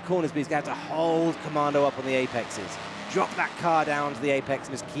slower through the corners, but he's going to have to hold Commando up on the apexes. Drop that car down to the apex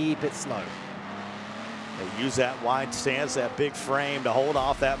and just keep it slow. They use that wide stance, that big frame to hold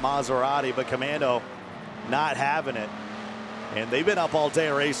off that Maserati, but Commando not having it. And they've been up all day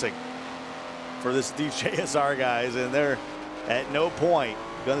racing for these JSR guys, and they're at no point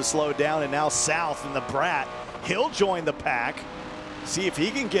going to slow down. And now South in the Brat, he'll join the pack, see if he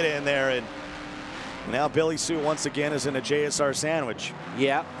can get in there. And now Billy Sue once again is in a JSR sandwich.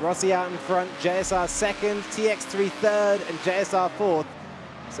 Yeah, Rossi out in front, JSR second, TX3 third, and JSR fourth.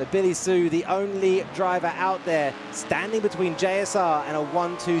 So Billy Sue, the only driver out there standing between JSR and a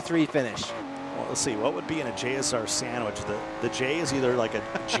 1-2-3 finish. Well, let's see, what would be in a JSR sandwich? The J is either like a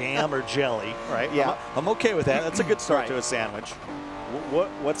jam or jelly, right? Yeah. I'm okay with that. That's a good start to a sandwich.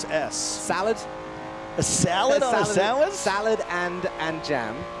 What's S? Salad. A salad on a sandwich? Salad and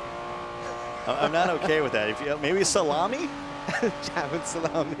jam. I'm not okay with that. If you, maybe salami? Jam and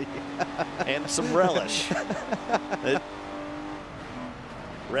salami. And some relish.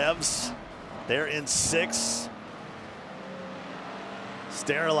 Revs, they're in 6th.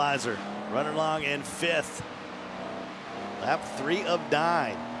 Sterilizer running along in 5th. Lap 3 of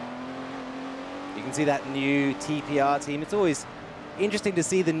 9. You can see that new TPR team. It's always interesting to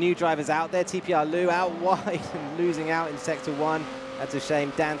see the new drivers out there. TPR Lou out wide and losing out in Sector 1. That's a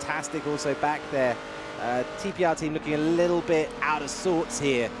shame. Dantastic also back there. TPR team looking a little bit out of sorts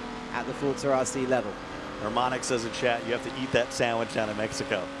here at the ForzaRC level. Harmonic says in chat, you have to eat that sandwich down in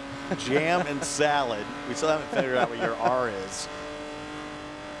Mexico. Jam and salad. We still haven't figured out what your R is.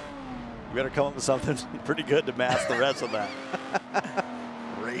 We better come up with something pretty good to mask the rest of that.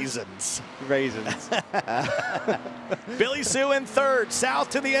 Raisins. Raisins. Billy Sue in 3rd. South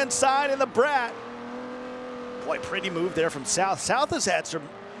to the inside in the Brat. Boy, pretty move there from South. South has had some,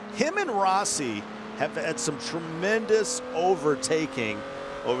 him and Rossi have had some tremendous overtaking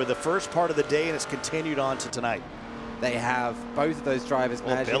over the first part of the day, and it's continued on to tonight. They have both of those drivers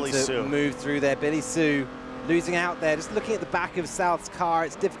managing to move through there. Billy Sue losing out there. Just looking at the back of South's car,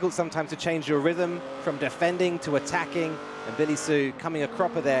 it's difficult sometimes to change your rhythm from defending to attacking. And Billy Sue coming a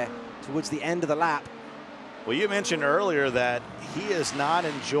cropper there towards the end of the lap. Well, you mentioned earlier that he is not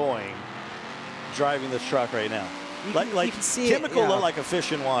enjoying driving this truck right now. You can see Kim it, will look like a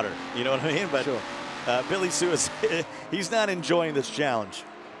fish in water. You know what I mean? But sure. Billy Sue is he's not enjoying this challenge.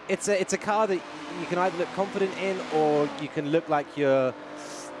 It's a car that you can either look confident in, or you can look like you're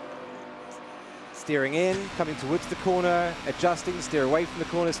steering in, coming towards the corner, adjusting, steer away from the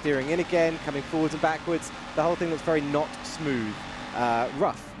corner, steering in again, coming forwards and backwards. The whole thing looks very not smooth,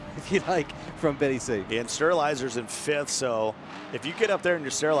 rough, if you like, from Billy Sue. And Sterilizer's in 5th, so if you get up there in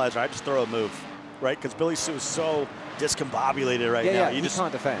your Sterilizer, I just throw a move, right? Because Billy Sue is so discombobulated right now. Yeah, you just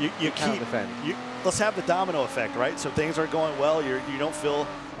can't defend. You can't defend. Let's have the domino effect, right? So things are going well. You don't feel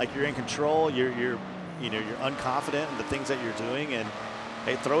like you're in control. You're unconfident in the things that you're doing, and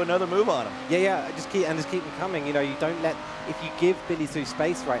hey, throw another move on him. Yeah. Just keep them coming. You know, you don't let. If you give Billy Sue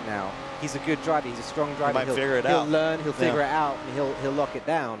space right now, he's a good driver. He's a strong driver. He might figure it out. He'll learn. He'll figure it out, and he'll lock it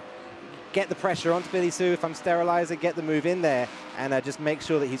down. Get the pressure onto Billy Sue. If I'm Sterilizer, get the move in there, and just make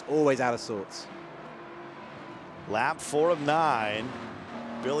sure that he's always out of sorts. Lap 4 of 9.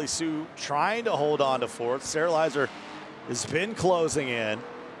 Billy Sue trying to hold on to fourth. Sterilizer has been closing in.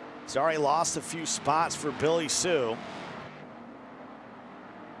 He's already lost a few spots for Billy Sue.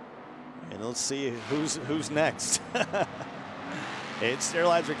 And let's see who's next. And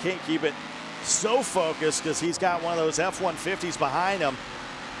Sterilizer can't keep it so focused because he's got one of those F-150s behind him.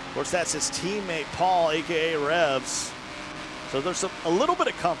 Of course, that's his teammate, Paul, a.k.a. Revs. So there's a little bit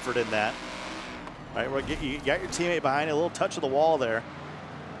of comfort in that. All right, you got your teammate behind you, a little touch of the wall there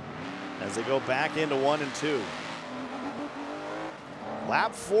as they go back into 1 and 2.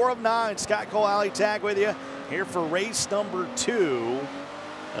 Lap 4 of 9. Scott Cole, Ali Tag with you here for race number 2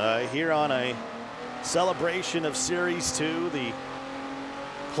 here on a celebration of Series 2. The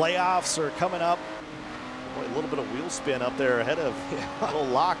playoffs are coming up. Boy, a little bit of wheel spin up there ahead of a little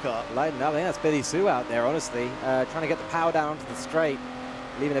lockup. Lighten up. I think that's Billy Sue out there, honestly, trying to get the power down to the straight,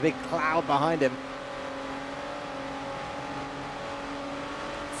 leaving a big cloud behind him.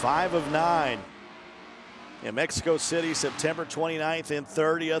 5 of 9 in Mexico City, September 29th and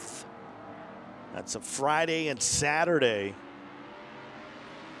 30th. That's a Friday and Saturday.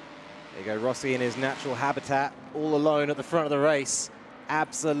 There you go, Rossi in his natural habitat, all alone at the front of the race,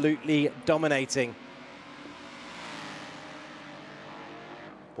 absolutely dominating.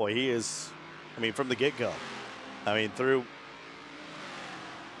 Boy, he is, I mean, from the get-go. I mean, through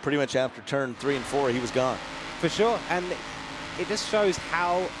pretty much after turn 3 and 4, he was gone. For sure, and it just shows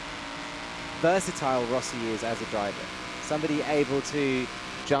how versatile Rossi is as a driver. Somebody able to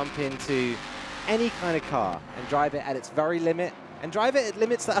jump into any kind of car and drive it at its very limit, and drive it at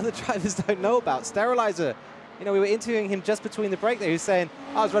limits that other drivers don't know about. Sterilizer, you know, we were interviewing him just between the break there. He was saying,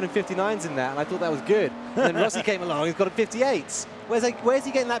 I was running 59s in that, and I thought that was good. And then Rossi came along, he's got a 58s. Where's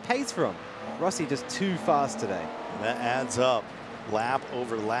he getting that pace from? Rossi just too fast today. And that adds up, lap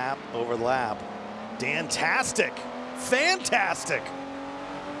over lap over lap. Dantastic, fantastic.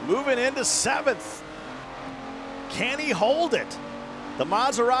 Moving into 7th. Can he hold it? The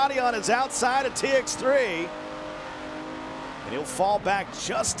Maserati on his outside of TX3. And he'll fall back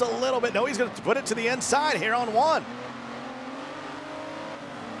just a little bit. No, he's going to put it to the inside here on 1.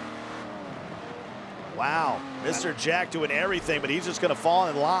 Wow, Mr. Jack doing everything, but he's just going to fall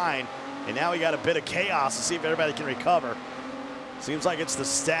in line. And now we got a bit of chaos to see if everybody can recover. Seems like it's the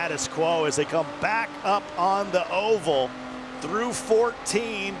status quo as they come back up on the oval through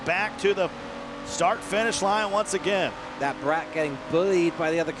 14, back to the start-finish line once again. That brat getting bullied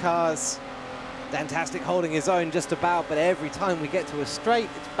by the other cars. Dantastic holding his own just about, but every time we get to a straight,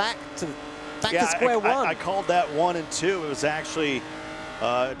 it's back to square one. I called that 1 and 2. It was actually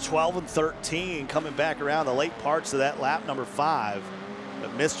 12 and 13 coming back around the late parts of that lap number 5.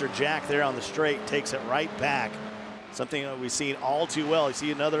 But Mr. Jack there on the straight takes it right back. Something that we've seen all too well. You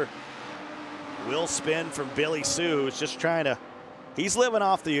see another wheel spin from Billy Sue, who's just trying to, he's living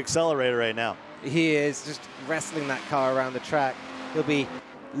off the accelerator right now. He is just wrestling that car around the track. He'll be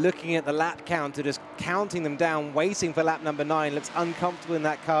looking at the lap counter, just counting them down, waiting for lap number 9. Looks uncomfortable in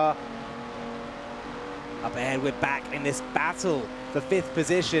that car. Up ahead, we're back in this battle for 5th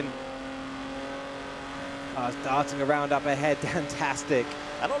position. Darting around up ahead, Dantastic.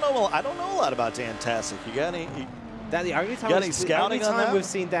 I don't know a lot about Dantastic. You got any? The only time we've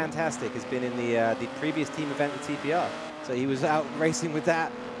seen Dantastic has been in the previous team event with TPR. So he was out racing with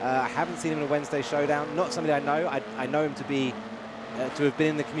that. I haven't seen him in a Wednesday Showdown. Not somebody I know. I know him to have been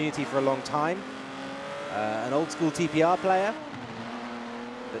in the community for a long time. An old school TPR player,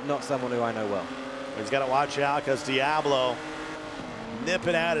 but not someone who I know well. He's got to watch out because Diablo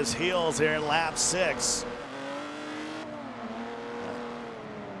nipping at his heels here in lap 6.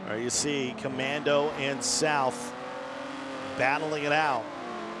 There you see Commando and South battling it out.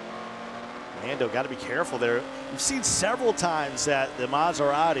 Commando got to be careful there. We've seen several times that the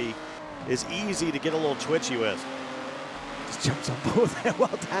Maserati is easy to get a little twitchy with. Just jumps on board there. Well,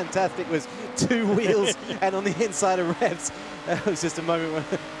 Dantastic was 2 wheels and on the inside of Revs. That was just a moment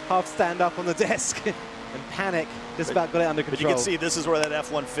when half stand up on the desk and panic. Just about got it under control. But you can see this is where that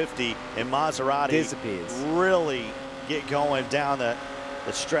F-150 and Maserati disappears. Really get going down the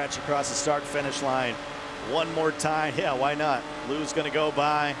stretch across the start-finish line. One more time. Yeah, why not? Lou's going to go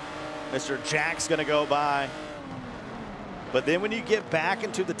by. Mr. Jack's going to go by. But then when you get back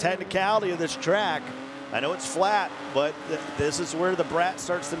into the technicality of this track, I know it's flat, but this is where the brat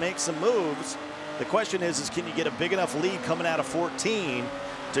starts to make some moves. The question is can you get a big enough lead coming out of 14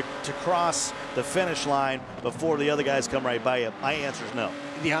 to cross the finish line before the other guys come right by you? My answer is no.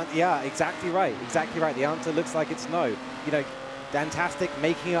 Yeah, exactly right. Exactly right. The answer looks like it's no. You know, Dantastic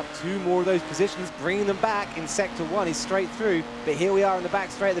making up 2 more of those positions, bringing them back in sector 1. He's straight through, but here we are in the back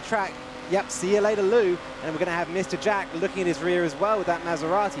straight of the track. Yep, see you later, Lou. And we're going to have Mr. Jack looking at his rear as well with that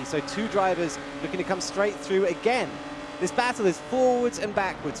Maserati. So 2 drivers looking to come straight through again. This battle is forwards and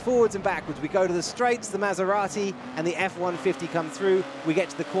backwards, forwards and backwards. We go to the straights, the Maserati and the F-150 come through. We get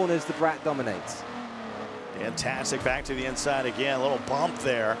to the corners, the Brat dominates. Fantastic, back to the inside again. A little bump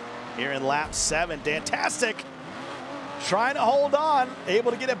there here in lap 7. Fantastic, trying to hold on,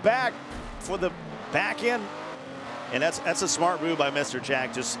 able to get it back for the back end. And that's a smart move by Mr.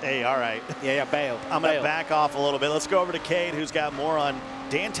 Jack. Just, hey, all right. Yeah, bail. I'm going to back off a little bit. Let's go over to Cade, who's got more on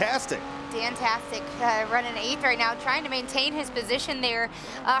Dantastic. Fantastic, running 8th right now, trying to maintain his position there.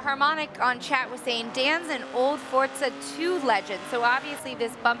 Harmonic on chat was saying Dan's an old Forza 2 legend, so obviously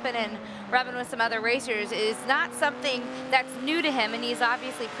this bumping and rubbing with some other racers is not something that's new to him, and he's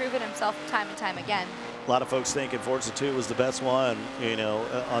obviously proven himself time and time again. A lot of folks thinking Forza 2 was the best one, you know,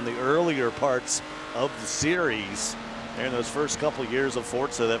 on the earlier parts of the series. In those first couple years of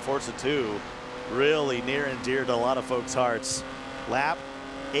Forza, that Forza 2 really near and dear to a lot of folks' hearts. Lap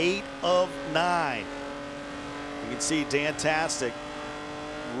 8 of 9. You can see Dantastic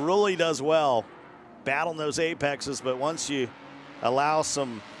really does well battling those apexes, but once you allow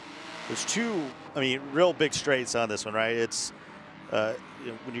some, there's 2, I mean, real big straights on this one, right? It's when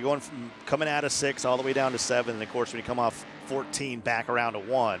you're going from coming out of 6 all the way down to 7, and of course when you come off 14 back around to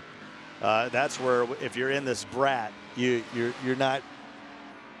 1, that's where if you're in this brat, you're not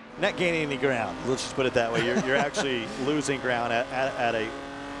gaining any ground. Let's just put it that way. You're actually losing ground at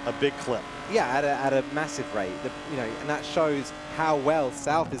a big clip. Yeah, at a massive rate. You know, and that shows how well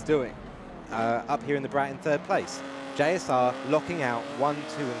South is doing up here in the Brat in 3rd place. JSR locking out 1,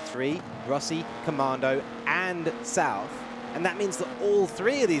 2, and 3. Rossi, Commando, and South. And that means that all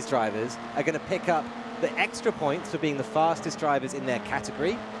 3 of these drivers are going to pick up the extra points for being the fastest drivers in their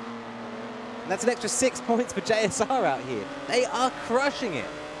category. And that's an extra 6 points for JSR out here. They are crushing it.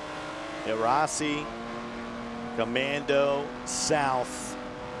 Yeah, Rossi, Commando, South.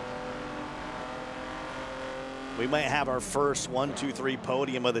 We might have our first 1, 2, 3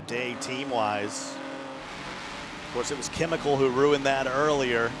 podium of the day team-wise. Of course, it was Chemical who ruined that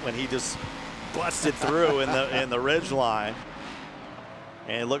earlier when he just busted through in the ridge line,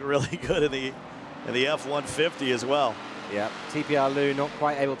 and looked really good in the F-150 as well. Yeah, TPR Lou not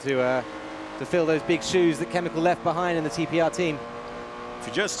quite able to fill those big shoes that Chemical left behind in the TPR team. If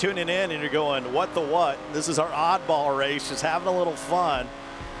you're just tuning in and you're going, what the what? This is our oddball race, just having a little fun.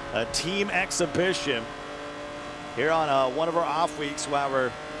 A team exhibition here on one of our off weeks while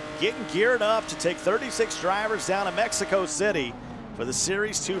we're getting geared up to take 36 drivers down to Mexico City for the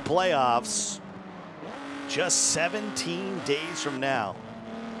Series 2 playoffs just 17 days from now.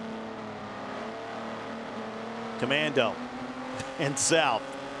 Commando and South.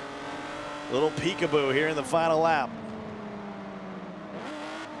 Little peekaboo here in the final lap.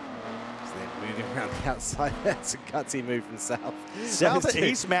 So they're moving around the outside. That's a gutsy move from South. South,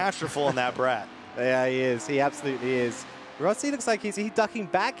 he's masterful in that Brat. Yeah, he is. He absolutely is. Rossi looks like he's ducking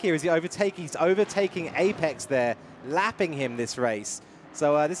back here as he overtaking. He's overtaking Apex there, lapping him this race.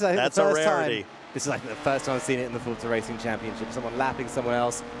 So this is, I think, the first time. This is like the first time I've seen it in the Forza Racing Championship. Someone lapping someone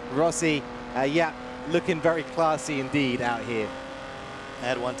else. Rossi, yeah, looking very classy indeed out here. I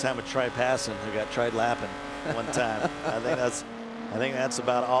had one time a try passing who got tried lapping one time. I think that's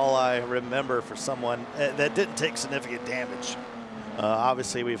about all I remember for someone that didn't take significant damage.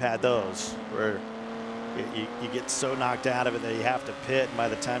 Obviously, we've had those where you get so knocked out of it that you have to pit, and by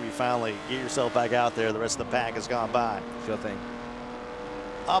the time you finally get yourself back out there, the rest of the pack has gone by. Sure thing.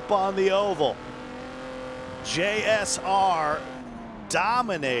 Up on the oval, JSR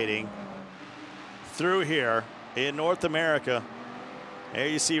dominating through here in North America. There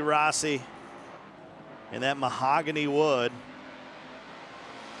you see Rossi in that mahogany wood.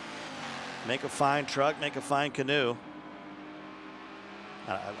 Make a fine truck, make a fine canoe.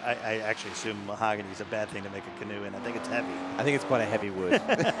 I actually assume mahogany is a bad thing to make a canoe in. I think it's heavy. I think it's quite a heavy wood.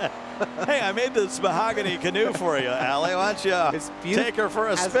 Hey, I made this mahogany canoe for you, Allie. Why don't you take her for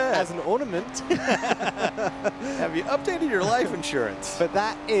a spin? As an ornament. Have you updated your life insurance? But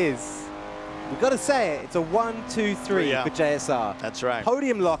that is, we've got to say it, it's a 1, 2, 3 yeah. for JSR. That's right.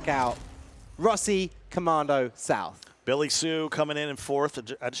 Podium lockout, Rossi, Commando, South. Billy Sue coming in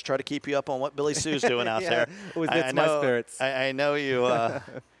 4th. I just try to keep you up on what Billy Sue's doing out yeah, there. Always lifts my spirits. I know you.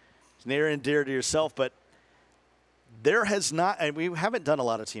 It's near and dear to yourself, but there has not, and we haven't done a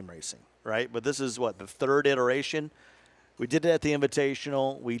lot of team racing, right? But this is what, the 3rd iteration. We did it at the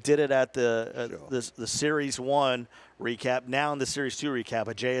Invitational. We did it at the Series 1 recap. Now in the Series 2 recap,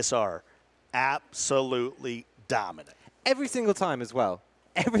 a JSR absolutely dominant. Every single time as well.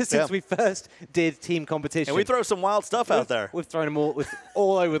 Ever since we first did team competition. And we throw some wild stuff out there. We've thrown them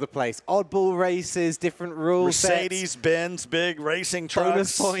all over the place. Oddball races, different rules. Mercedes-Benz, big racing trucks.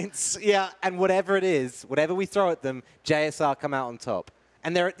 Bonus points. Yeah, and whatever it is, whatever we throw at them, JSR come out on top.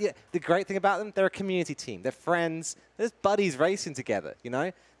 And the great thing about them, they're a community team. They're friends. There's buddies racing together, you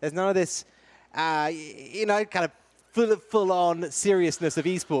know? There's none of this, you know, kind of full-on seriousness of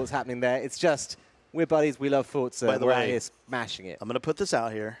esports happening there. It's just, we're buddies, we love Forza, By the we're way, out here smashing it. I'm going to put this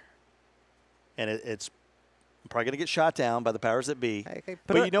out here, and it's probably going to get shot down by the powers that be. Okay,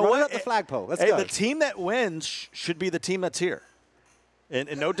 but you know what? Up the flagpole. Let's hey, go. the team that wins should be the team that's here.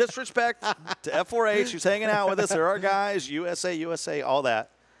 And no disrespect to F4H, who's hanging out with us. There are guys, USA, all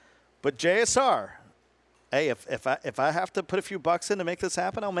that. But JSR, hey, if I have to put a few bucks in to make this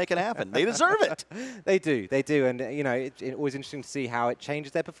happen, I'll make it happen. They deserve it. They do. And, you know, it's always interesting to see how it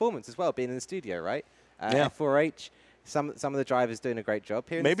changes their performance as well, being in the studio, right? Yeah. F4H, some of the drivers doing a great job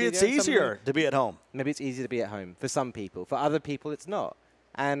here. Maybe in the it's studio, easier to be at home. Maybe it's easier to be at home for some people. For other people, it's not.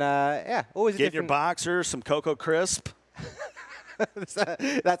 And, yeah, always Get your boxers, some Cocoa Crisp.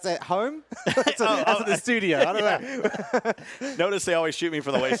 That's at home? That's at the studio. I don't know. Notice they always shoot me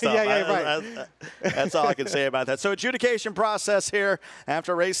for the waist up. Right. That's all I can say about that. So adjudication process here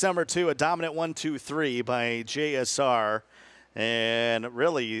after race number 2, a dominant 1-2-3 by JSR. And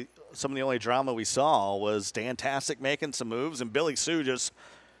really, some of the only drama we saw was Dantastic making some moves and Billy Sue just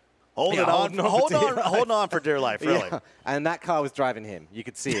holding on for dear life, really. Yeah. And that car was driving him. You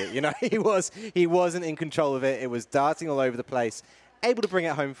could see it. You know, he wasn't in control of it. It was darting all over the place, able to bring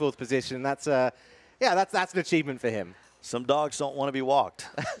it home 4th position. That's an achievement for him. Some dogs don't want to be walked.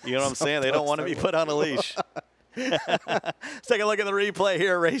 You know what I'm saying? They don't want to be put on a leash. Let's take a look at the replay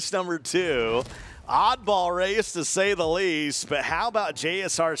here. Race number 2. Oddball race, to say the least, but how about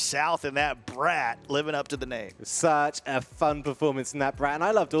JSR South and that brat living up to the name? Such a fun performance in that brat, and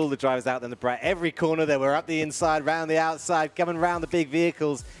I loved all the drivers out there in the brat. Every corner, they were up the inside, round the outside, coming around the big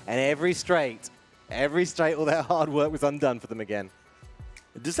vehicles, and every straight, all their hard work was undone for them again.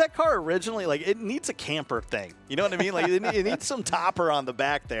 Does that car originally, like, it needs a camper thing? You know what I mean? Like, it needs some topper on the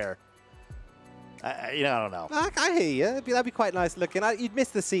back there. I don't know. I hear you. That'd be quite nice looking. You'd miss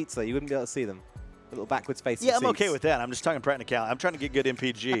the seats, though. You wouldn't be able to see them. A little backwards facing Yeah, I'm seats. okay with that. I'm just talking practicality. I'm trying to get good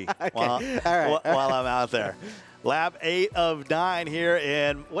MPG okay. while I'm out there. Lap 8 of 9 here.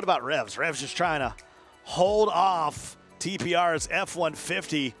 And what about Revs? Revs just trying to hold off TPR's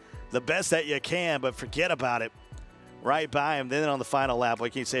F-150 the best that you can, but forget about it. Right by him. Then on the final lap,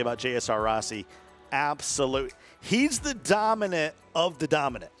 what can you say about JSR Rossi? Absolute. He's the dominant of the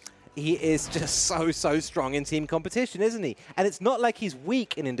dominant. He is just so strong in team competition, isn't he? And it's not like he's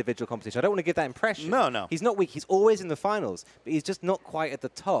weak in individual competition. I don't want to give that impression. No. He's not weak. He's always in the finals, but he's just not quite at the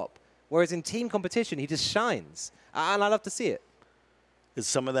top. Whereas in team competition, he just shines. And I love to see it. Is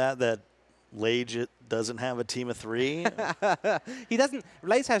some of that Lage doesn't have a team of 3? He doesn't.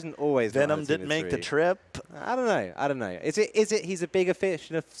 Lage hasn't always been Venom didn't make the trip? I don't know. Is it he's a bigger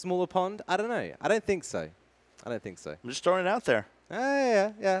fish in a smaller pond? I don't know. I don't think so. I'm just throwing it out there.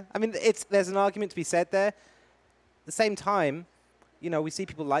 Yeah. I mean, there's an argument to be said there. At the same time, you know, we see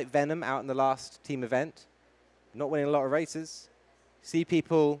people like Venom out in the last team event, not winning a lot of races. See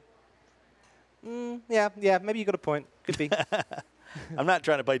people, yeah, maybe you got a point. Could be. I'm not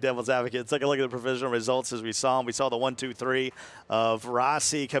trying to play devil's advocate. Let's take a look at the provisional results as we saw them. We saw the 1-2-3 of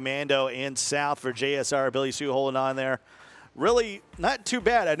Rossi, Commando, and South for JSR. Billy Sue holding on there. Really not too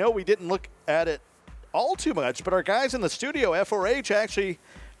bad. I know we didn't look at it all too much, but our guys in the studio, F4H, actually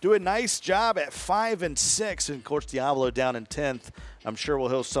do a nice job at 5 and 6, and of course Diablo down in 10th. I'm sure we'll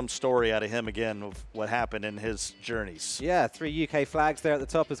hear some story out of him again of what happened in his journeys. Yeah, 3 UK flags there at the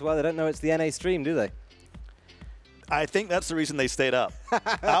top as well. They don't know it's the NA stream, do they? I think that's the reason they stayed up.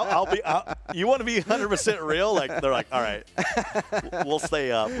 You want to be 100% real? Like they're like, all right, we'll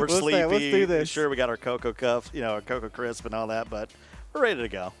stay up. We're sleepy. Let's do this. Sure, we got our Cocoa Cuff, our Cocoa Crisp and all that, but we're ready to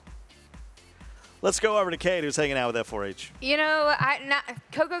go. Let's go over to Kate, who's hanging out with F4H.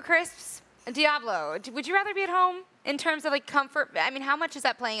 Cocoa Crisps, Diablo. Would you rather be at home in terms of like comfort? I mean, how much is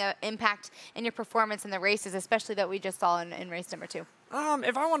that playing an impact in your performance in the races, especially that we just saw in race number 2?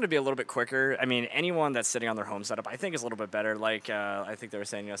 If I wanted to be a little bit quicker, I mean, anyone that's sitting on their home setup, I think is a little bit better. Like, I think they were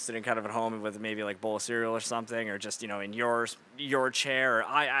saying, sitting kind of at home with maybe like a bowl of cereal or something, or just, in your chair. Or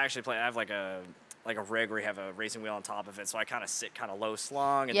I have like a rig where you have a racing wheel on top of it, so I kind of sit kind of low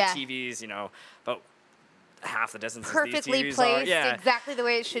slung, and the TVs, but half the distance Perfectly as these TVs placed, are. exactly the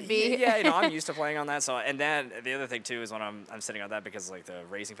way it should be. Yeah, you know, I'm used to playing on that. So, and then the other thing too is when I'm sitting on that, because like the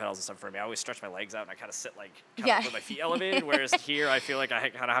racing pedals and stuff for me, I always stretch my legs out and I kind of sit like with my feet elevated. Whereas here, I feel like I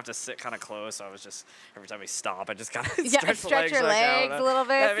kind of have to sit kind of close. So I was just every time we stop, I just kind of stretch your legs a little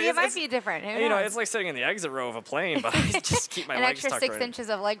bit. Yeah, I mean, it might be different. You know, it's like sitting in the exit row of a plane, but I just keep my legs tucked. An extra 6 inches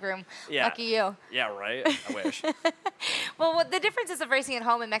of leg room. Yeah. Lucky you. Yeah, right. I wish. Well, the differences of racing at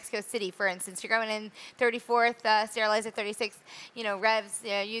home in Mexico City, for instance, you're going in 34th, Sterilizer 36th, you know, Revs,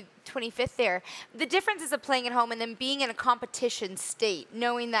 you 25th there. The differences of playing at home and then being in a competition state,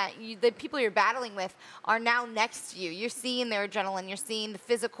 knowing that the people you're battling with are now next to you. You're seeing their adrenaline. You're seeing the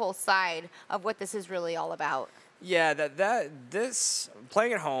physical side of what this is really all about. Yeah, this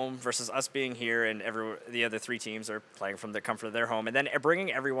playing at home versus us being here, and the other 3 teams are playing from the comfort of their home, and then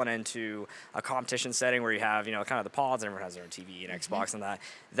bringing everyone into a competition setting where you have, you know, kind of the pods, and everyone has their own TV and Xbox and that.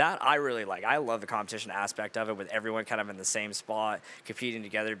 That I really like. I love the competition aspect of it, with everyone kind of in the same spot competing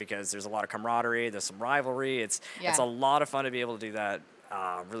together, because there's a lot of camaraderie, there's some rivalry. It's a lot of fun to be able to do that.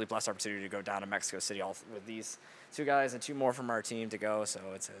 Really blessed opportunity to go down to Mexico City with these 2 guys and 2 more from our team to go, so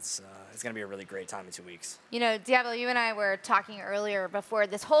it's going to be a really great time in 2 weeks. You know, Diablo, you and I were talking earlier before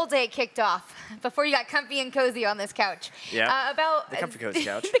this whole day kicked off, before you got comfy and cozy on this couch. Yeah. About the comfy cozy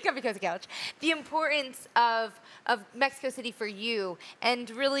couch. The comfy cozy couch. The importance of Mexico City for you, and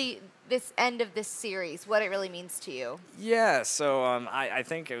really this end of this series, what it really means to you. Yeah. So I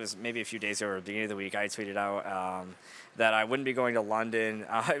think it was maybe a few days ago, or the beginning of the week, I tweeted out that I wouldn't be going to London.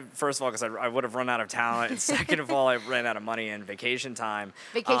 First of all, because I would have run out of talent, and second of all, I ran out of money and vacation time.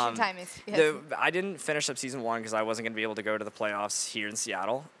 Vacation time is... I didn't finish up season 1 because I wasn't going to be able to go to the playoffs here in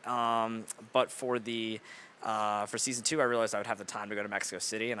Seattle. But for season 2, I realized I would have the time to go to Mexico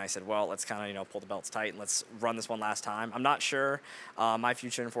City, and I said, well, let's kind of pull the belts tight and let's run this one last time. I'm not sure my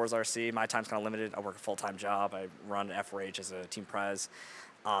future in ForzaRC. My time's kind of limited. I work a full-time job. I run F4H as a team prez.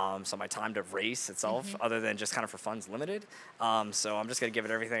 So my time to race itself, other than just kind of for fun, is limited. So I'm just going to give it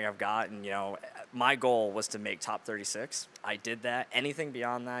everything I've got. And, you know, my goal was to make top 36. I did that. Anything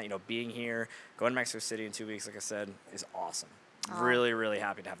beyond that, you know, being here, going to Mexico City in 2 weeks, like I said, is awesome. Really, really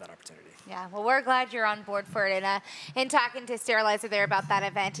happy to have that opportunity. Yeah, well, we're glad you're on board for it. And in talking to Sterilizer there about that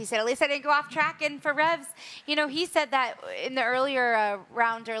event, he said, at least I didn't go off track. And for Revs, you know, he said that in the earlier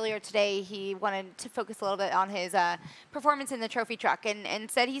round earlier today, he wanted to focus a little bit on his performance in the trophy truck, and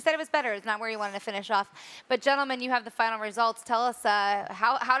he said it was better. It's not where he wanted to finish off. But gentlemen, you have the final results. Tell us,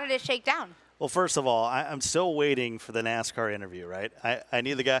 how did it shake down? Well, first of all, I'm still waiting for the NASCAR interview, right? I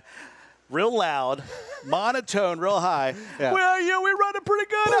need the guy. Real loud, monotone, real high. Yeah. Well, yeah, we're running pretty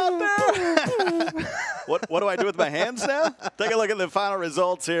good out there. What do I do with my hands now? Take a look at the final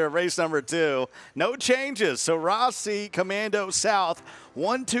results here of race number 2. No changes. So Rossi, Commando South,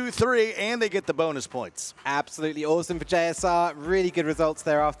 1, 2, 3, and they get the bonus points. Absolutely awesome for JSR. Really good results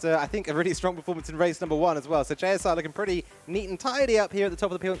thereafter. I think a really strong performance in race number 1 as well. So JSR looking pretty neat and tidy up here at the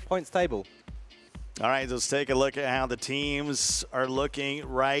top of the points table. All right, let's take a look at how the teams are looking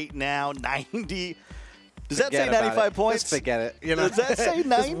right now. 90. Does that say 95 points? Just forget it. You know? Does that say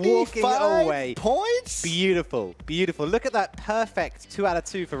 95 points? Beautiful, beautiful. Look at that perfect 2 out of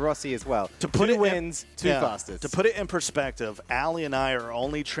 2 for Rossi as well. To put 2 wins, 2 fastest. To put it in perspective, Ali and I are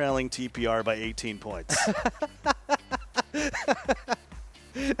only trailing TPR by 18 points.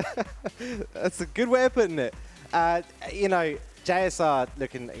 That's a good way of putting it. You know, JSR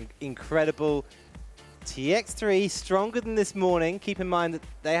looking incredible. TX3 stronger than this morning. Keep in mind that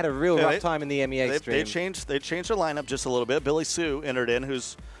they had a real rough time in the MEA stream. They changed their lineup just a little bit. Billy Sue entered in,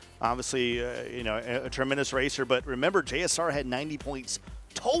 who's obviously you know, a tremendous racer. But remember, JSR had 90 points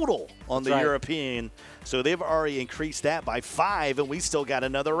total on the European, so they've already increased that by 5, and we still got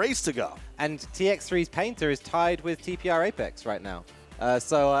another race to go. And TX3's painter is tied with TPR Apex right now. I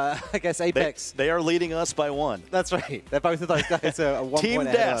guess Apex. They are leading us by 1. That's right. They're both of those guys are at 1 Team point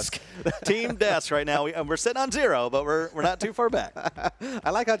ahead desk. Team desk right now. We're sitting on 0, but we're not too far back.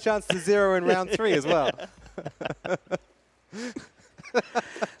 I like our chance to 0 in round 3 as well.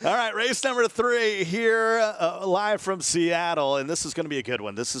 All right, race number 3 here live from Seattle, and this is going to be a good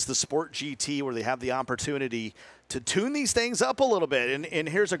one. This is the Sport GT, where they have the opportunity to tune these things up a little bit, and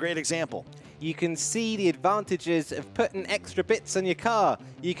here's a great example. You can see the advantages of putting extra bits on your car.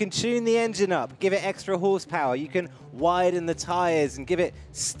 You can tune the engine up, give it extra horsepower. You can widen the tires and give it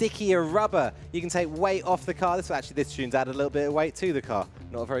stickier rubber. You can take weight off the car. This tune's added a little bit of weight to the car.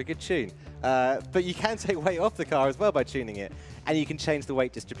 Not a very good tune. But you can take weight off the car as well by tuning it. And you can change the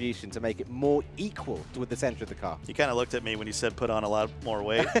weight distribution to make it more equal with the center of the car. You kind of looked at me when you said put on a lot more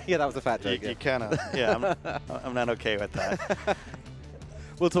weight. Yeah, that was a fat joke. You kind of, yeah, I'm not okay with that.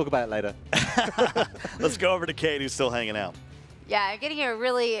 We'll talk about it later. Let's go over to Kate, who's still hanging out. Yeah, getting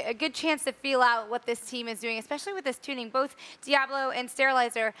a good chance to feel out what this team is doing, especially with this tuning. Both Diablo and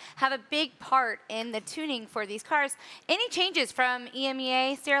Sterilizer have a big part in the tuning for these cars. Any changes from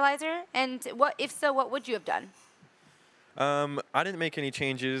EMEA, Sterilizer? And what, if so, what would you have done? I didn't make any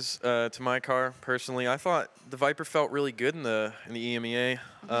changes to my car personally. I thought the Viper felt really good in the EMEA.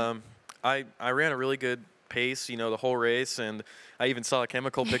 I ran a really good pace, you know, the whole race, and I even saw a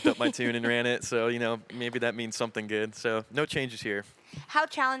chemical picked up my tune and ran it. So, you know, maybe that means something good. So no changes here. How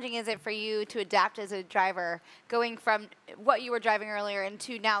challenging is it for you to adapt as a driver, going from what you were driving earlier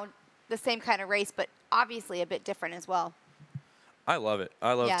into now the same kind of race, but obviously a bit different as well? I love it.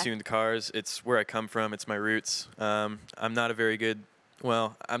 I love tuned cars. It's where I come from. It's my roots. I'm not a very good,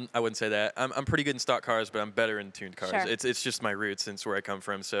 well, I wouldn't say that. I'm pretty good in stock cars, but I'm better in tuned cars. Sure. It's just my roots, and it's where I come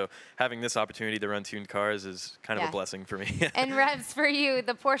from. So having this opportunity to run tuned cars is kind of a blessing for me. And Revs, for you,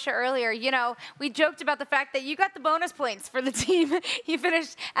 the Porsche earlier, you know, we joked about the fact that you got the bonus points for the team. You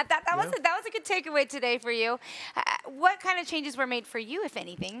finished at that. That was a good takeaway today for you. What kind of changes were made for you, if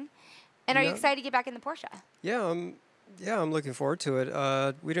anything? And are you excited to get back in the Porsche? Yeah, I'm looking forward to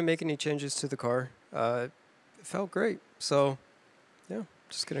it. We didn't make any changes to the car. It felt great. So, yeah,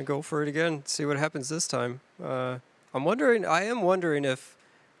 just going to go for it again, see what happens this time. I am wondering if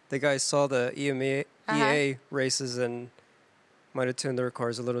the guys saw the EMEA races and might have tuned their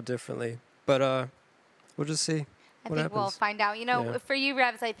cars a little differently. But we'll just see. I think we'll find out. You know, for you,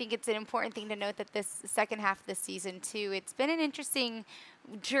 Revs, I think it's an important thing to note that this second half of the season, too, it's been an interesting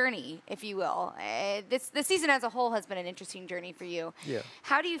journey, if you will. The season as a whole has been an interesting journey for you. Yeah.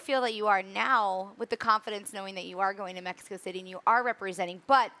 How do you feel that you are now with the confidence knowing that you are going to Mexico City and you are representing,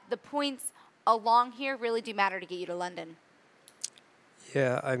 but the points along here really do matter to get you to London?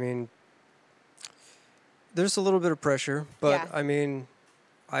 Yeah, I mean, there's a little bit of pressure, but I mean,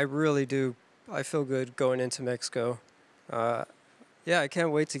 I really do. I feel good going into Mexico. Yeah, I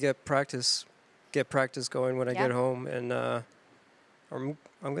can't wait to get practice going when I get home, and I'm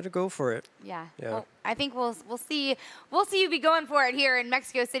gonna go for it. Yeah. Well, I think we'll see you be going for it here in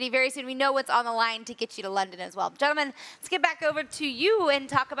Mexico City very soon. We know what's on the line to get you to London as well, gentlemen. Let's get back over to you and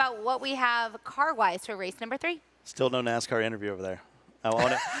talk about what we have car-wise for race number 3. Still no NASCAR interview over there. I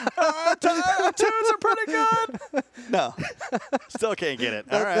want it. Tunes are pretty good. No, still can't get it.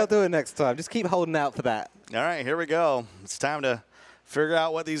 All right. They'll do it next time. Just keep holding out for that. All right, here we go. It's time to figure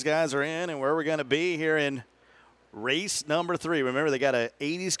out what these guys are in and where we're going to be here in race number 3. Remember, they got an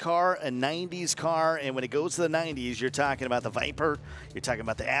 80s car, a 90s car, and when it goes to the 90s, you're talking about the Viper, you're talking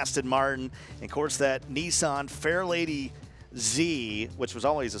about the Aston Martin, and, of course, that Nissan Fairlady Z, which was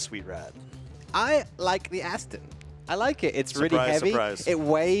always a sweet ride. I like the Aston. I like it. It's really heavy. Surprise. It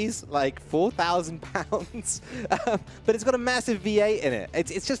weighs like 4,000 pounds, but it's got a massive V8 in it.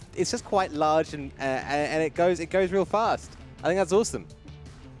 It's just quite large and it goes real fast. I think that's awesome.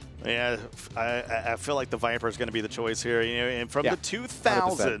 Yeah, I feel like the Viper is going to be the choice here. You know, and from the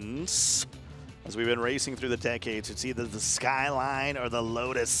 2000s, as we've been racing through the decades, it's either the Skyline or the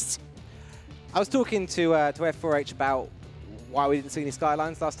Lotus. I was talking to F4H about why we didn't see any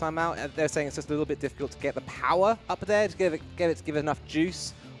Skylines last time out. They're saying it's just a little bit difficult to get the power up there, to give it enough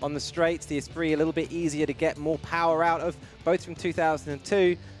juice on the straights. The Esprit a little bit easier to get more power out of, both from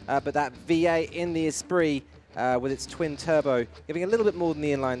 2002, but that V8 in the Esprit with its twin turbo, giving a little bit more than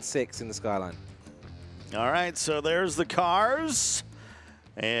the inline 6 in the Skyline. All right, so there's the cars,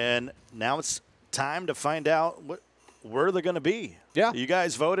 and now it's time to find out where they're going to be. Yeah, you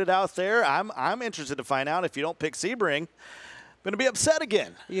guys voted out there. I'm interested to find out if you don't pick Sebring. Going to be upset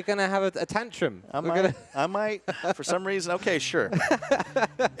again. You're going to have a tantrum. I might, for some reason. Okay, sure.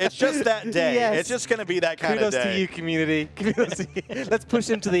 It's just that day. Yes. It's just going to be that kind of day. Kudos to you, community. Let's push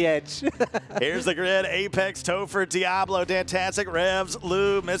him to the edge. Here's the grid. Apex, Topher, Diablo, Dantastic, Revs,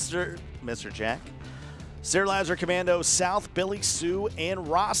 Lou, Mr. Jack. Sterilizer, Commando, South, Billy, Sue, and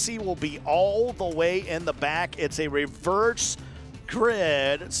Rossi will be all the way in the back. It's a reverse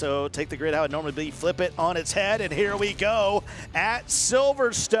grid, so take the grid how it normally be, flip it on its head, and here we go at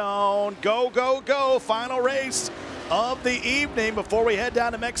Silverstone. Go, go, go. Final race of the evening before we head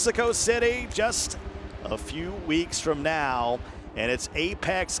down to Mexico City just a few weeks from now. And it's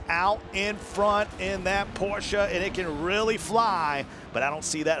Apex out in front in that Porsche, and it can really fly, but I don't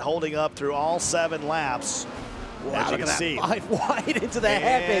see that holding up through all 7 laps. Wow, as you can see. 5 wide into the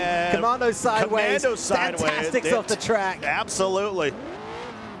hairpin. Commando sideways. Dantastic's off the track. Absolutely.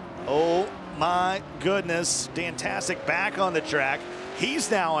 Oh my goodness. Dantastic back on the track.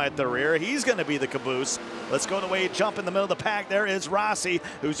 He's now at the rear. He's going to be the caboose. Let's go the way he jump in the middle of the pack. There is Rossi,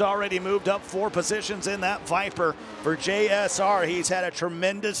 who's already moved up 4 positions in that Viper for JSR. He's had a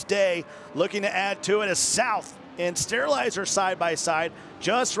tremendous day. Looking to add to it as South and Sterilizer side by side,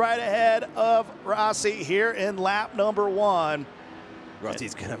 just right ahead of Rossi here in lap number 1.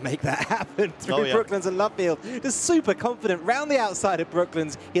 Rossi's going to make that happen through Brooklands and Lovefield. Just super confident round the outside of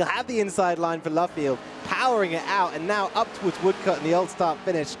Brooklands. He'll have the inside line for Lovefield, powering it out, and now up towards Woodcut in the old start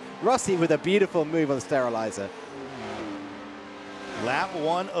finish. Rossi with a beautiful move on Sterilizer. Lap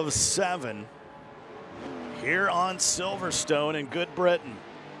 1 of 7 here on Silverstone in Good Britain.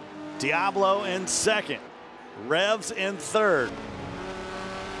 Diablo in 2nd, Revs in 3rd.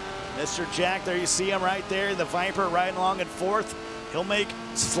 Mr. Jack, there you see him right there, the Viper riding along in 4th. He'll make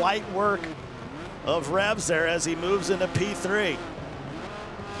slight work of Revs there as he moves into P3.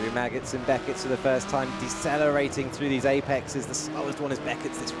 Through Maggots and Beckett's for the first time, decelerating through these apexes. The slowest one is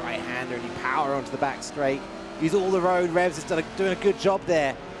Beckett's, this right-hander, and you power onto the back straight. Use all the road. Revs is doing a good job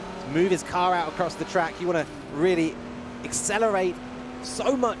there to move his car out across the track. You want to really accelerate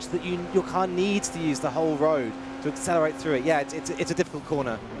so much that your car needs to use the whole road to accelerate through it. Yeah, it's a difficult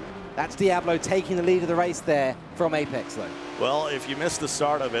corner. That's Diablo taking the lead of the race there from Apex, though. Well, if you missed the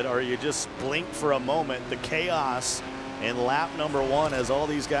start of it or you just blinked for a moment, the chaos in lap number 1 as all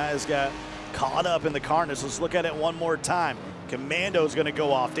these guys got caught up in the carnage. Let's look at it one more time. Commando's going to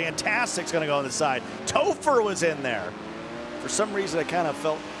go off. Fantastic's going to go on the side. Topher was in there. For some reason, I kind of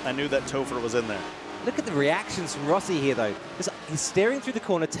felt I knew that Topher was in there. Look at the reactions from Rossi here, though. He's steering through the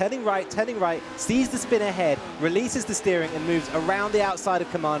corner, turning right, sees the spin ahead, releases the steering, and moves around the outside of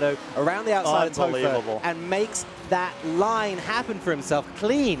Commando, around the outside of Topher, and makes that line happen for himself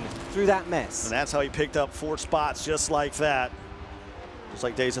clean through that mess. And that's how he picked up 4 spots just like that. Just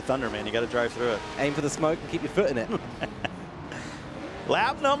like Days of Thunder, man. You got to drive through it. Aim for the smoke and keep your foot in it.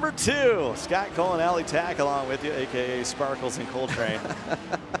 Lap number 2. Scott Cole and Ellie Tack along with you, a.k.a. Sparkles and Coltrane.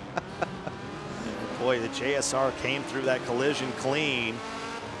 Boy, the JSR came through that collision clean.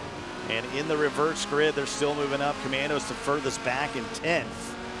 And in the reverse grid, they're still moving up. Commandos to furthest back in 10th.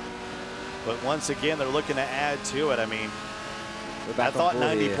 But once again, they're looking to add to it. I mean, I thought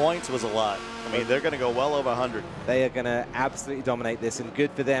 90 points was a lot. I mean, they're going to go well over 100. They are going to absolutely dominate this, and good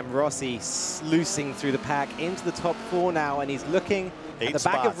for them. Rossi sluicing through the pack into the top 4 now, and he's looking at the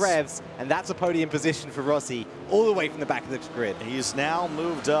back of Revs, and that's a podium position for Rossi all the way from the back of the grid. He's now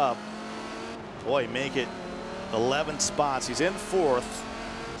moved up. Boy, make it 11 spots. He's in 4th.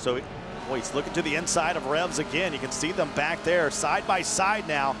 So, boy, he's looking to the inside of Revs again. You can see them back there side by side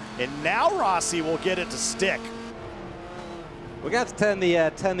now. And now Rossi will get it to stick. We're going to have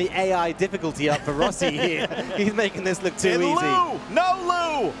to turn the AI difficulty up for Rossi here. He's making this look too easy.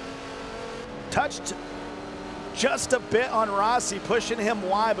 Lou! Touched just a bit on Rossi, pushing him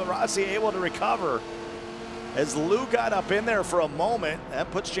wide, but Rossi able to recover. As Lou got up in there for a moment,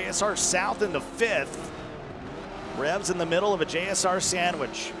 that puts JSR South into 5th. Revs in the middle of a JSR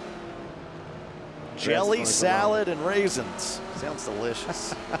sandwich. Jelly, salad, and raisins. Sounds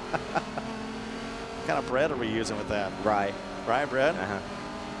delicious. What kind of bread are we using with that? Rye. Rye bread? Uh-huh.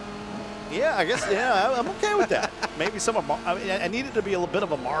 Yeah, I guess, yeah, I'm okay with that. Maybe some of, I mean, I need it to be a little bit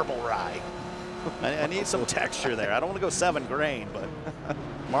of a marble rye. I need some texture there. I don't want to go 7 grain, but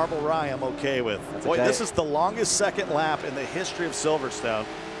marble rye I'm okay with. Boy, this is the longest second lap in the history of Silverstone.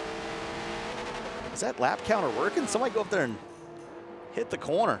 Is that lap counter working? Somebody go up there and hit the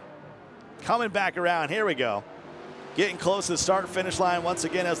corner. Coming back around, here we go. Getting close to the start-finish line once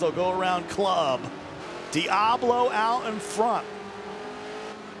again as they'll go around Club. Diablo out in front.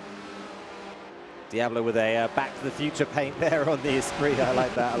 Diablo with a Back to the Future paint there on the Esprit. I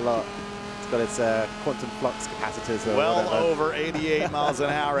like that a lot. It's got its quantum flux capacitors. Or well whatever. Over 88 miles an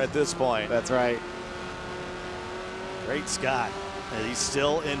hour at this point. That's right. Great Scott. And he's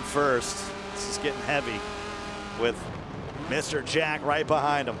still in first. This is getting heavy with Mr. Jack right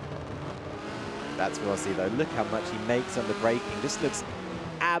behind him. That's Rossi, though. Look how much he makes on the braking. This looks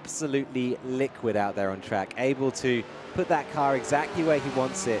absolutely liquid out there on track. Able to put that car exactly where he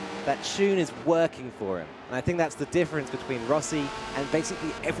wants it. That tune is working for him. And I think that's the difference between Rossi and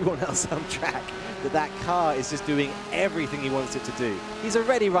basically everyone else on track. That car is just doing everything he wants it to do. He's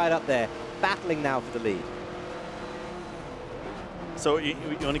already right up there, battling now for the lead. So you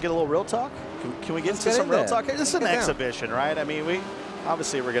want to get a little real talk? Can we get into some real talk? This is an exhibition, right? I mean,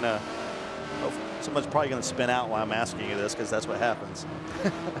 obviously we're going to, someone's probably going to spin out while I'm asking you this because that's what happens.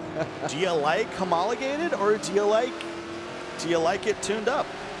 Do you like homologated or do you like it tuned up?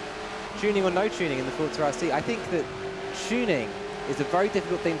 Tuning or no tuning in the ForzaRC, I think that tuning is a very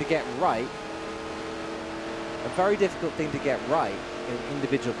difficult thing to get right. A very difficult thing to get right. in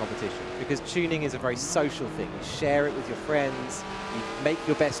individual competition, because tuning is a very social thing. You share it with your friends, you make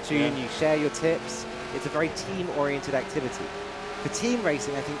your best tune, you share your tips. It's a very team-oriented activity. For team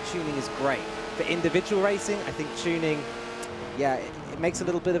racing, I think tuning is great. For individual racing, I think tuning, yeah, it makes a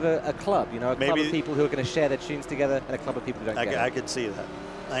little bit of a club, you know, a club of people who are going to share their tunes together and a club of people who don't get it. I could see that.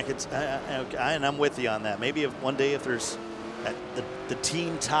 And I'm with you on that. Maybe one day if there's the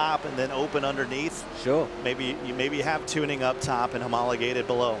team top and then open underneath. Sure. Maybe you have tuning up top and homologated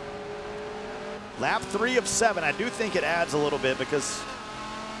below. Lap 3 of 7. I do think it adds a little bit because,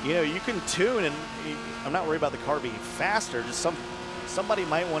 you know, you can tune, and I'm not worried about the car being faster. Just somebody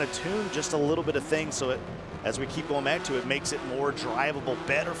might want to tune just a little bit of things so it, as we keep going back to it, makes it more drivable,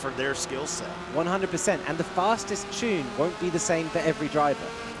 better for their skill set. 100%. And the fastest tune won't be the same for every driver.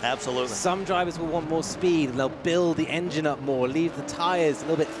 Absolutely. Some drivers will want more speed, and they'll build the engine up more, leave the tires a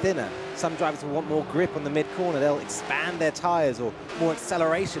little bit thinner. Some drivers will want more grip on the mid-corner. They'll expand their tires, or more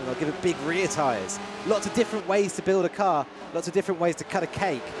acceleration. They'll give it big rear tires. Lots of different ways to build a car, lots of different ways to cut a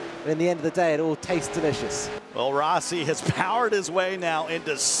cake. But in the end of the day, it all tastes delicious. Well, Rossi has powered his way now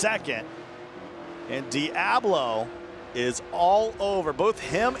into second. And Diablo is all over. Both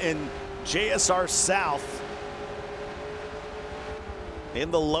him and JSR South in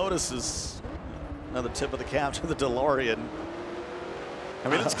the Lotuses. Another tip of the cap to the DeLorean. I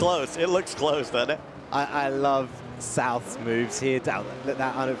mean, it's close. It looks close, doesn't it? I love South's moves here. Let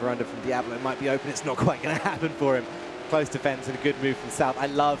that over-under from Diablo. It might be open. It's not quite going to happen for him. Close defense and a good move from South. I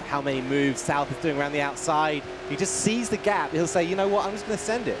love how many moves South is doing around the outside. He just sees the gap. He'll say, you know what, I'm just going to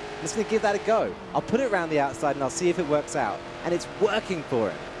send it. I'm just going to give that a go. I'll put it around the outside and I'll see if it works out. And it's working for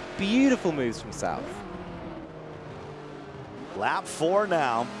him. Beautiful moves from South. Lap 4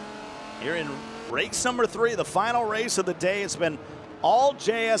 now. Here in race number 3, the final race of the day. It's been all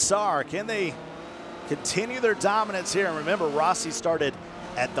JSR. Can they continue their dominance here? And remember, Rossi started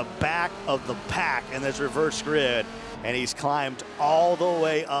at the back of the pack in this reverse grid, and he's climbed all the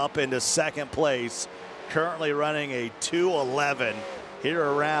way up into second place, currently running a 2:11 here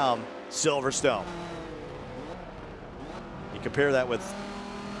around Silverstone. You compare that with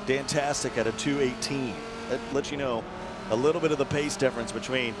Dantastic at a 2:18. That lets you know a little bit of the pace difference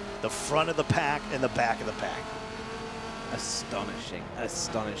between the front of the pack and the back of the pack. Astonishing,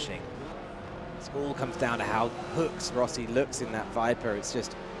 astonishing. It all comes down to how hooks Rossi looks in that Viper. It's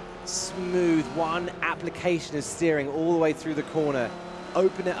just smooth. One application of steering all the way through the corner.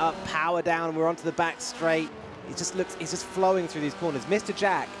 Open it up, power down, and we're onto the back straight. It just looks, it's just flowing through these corners. Mr.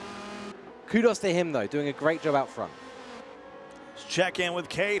 Jack, kudos to him though, doing a great job out front. Let's check in with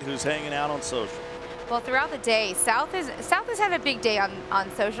Kate, who's hanging out on social. Well, throughout the day, South has had a big day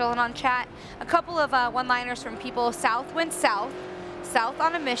on social and on chat. A couple of one-liners from people. South went south. South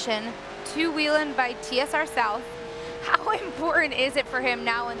on a mission. Two-wheeling by TSR South. How important is it for him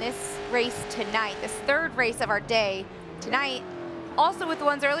now in this race tonight, this third race of our day tonight, also with the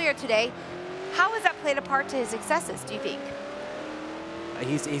ones earlier today? How has that played a part to his successes, do you think?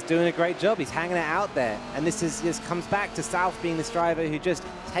 He's doing a great job. He's hanging it out there. And this comes back to South being this driver who just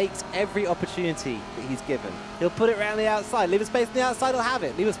takes every opportunity that he's given. He'll put it around the outside. Leave a space on the outside, he'll have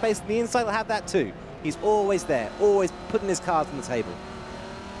it. Leave a space on the inside, he'll have that too. He's always there, always putting his cards on the table.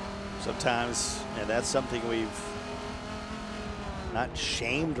 Sometimes, and that's something we've not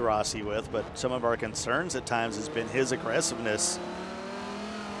shamed Rossi with, but some of our concerns at times has been his aggressiveness.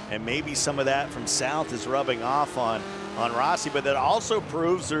 And maybe some of that from South is rubbing off on Rossi, but that also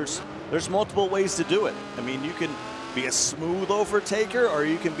proves there's multiple ways to do it. I mean, you can be a smooth overtaker or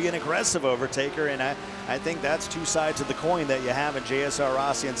you can be an aggressive overtaker, and I think that's two sides of the coin that you have in JSR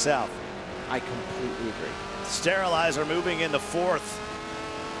Rossi and South. I completely agree. Sterilizer moving into fourth,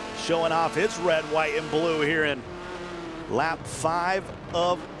 showing off his red, white, and blue here in lap 5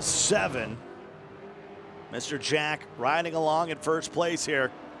 of 7. Mr. Jack riding along in first place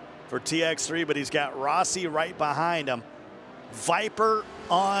here for TX3, but he's got Rossi right behind him. Viper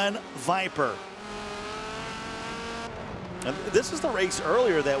on Viper. And this is the race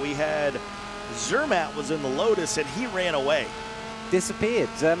earlier that we had. Zermatt was in the Lotus and he ran away. Disappeared.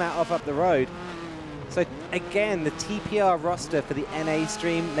 Zermatt off up the road. So again, the TPR roster for the NA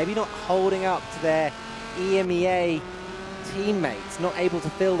stream, maybe not holding up to their EMEA teammates, not able to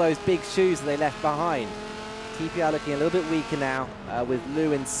fill those big shoes that they left behind. TPR looking a little bit weaker now with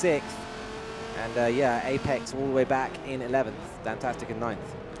Lou in 6th. And yeah, Apex all the way back in 11th. Fantastic in 9th.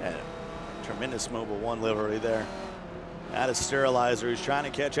 Yeah, tremendous Mobile 1 livery there. That is Sterilizer, who's trying to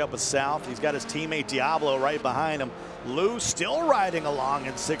catch up with South. He's got his teammate Diablo right behind him. Lou still riding along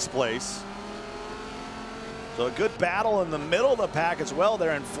in 6th place. So a good battle in the middle of the pack as well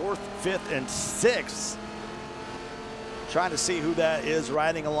there in 4th, 5th, and 6th. Trying to see who that is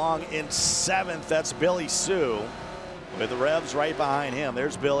riding along in 7th. That's Billy Sue with the Revs right behind him.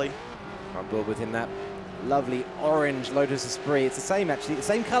 There's Billy. On board with him, that lovely orange Lotus Esprit. It's the same, actually, the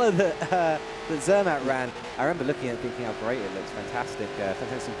same color that, that Zermatt ran. I remember looking at it thinking how great it looks. Fantastic,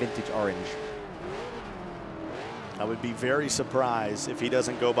 fantastic vintage orange. I would be very surprised if he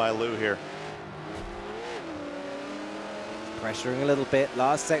doesn't go by Lou here. Pressuring a little bit,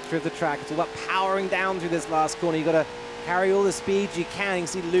 last sector of the track. It's all about powering down through this last corner. You've got to carry all the speed you can. You can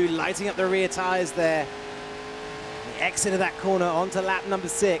see Lou lighting up the rear tires there. The exit of that corner onto lap number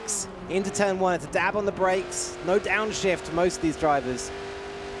 6. Into turn 1, it's a dab on the brakes. No downshift to most of these drivers.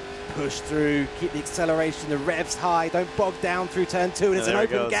 Push through, keep the acceleration, the revs high. Don't bog down through turn 2, and it's an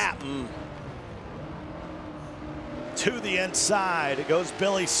open gap. To the inside, it goes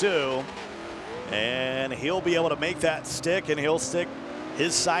Billy Sue. And he'll be able to make that stick, and he'll stick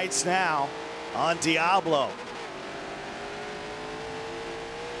his sights now on Diablo.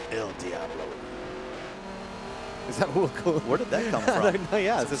 El Diablo. Is that what we'll call it? Where did that come from? I don't know,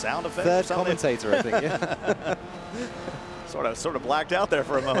 yeah. It's a sound effect. Third commentator, I think, yeah. Sort of blacked out there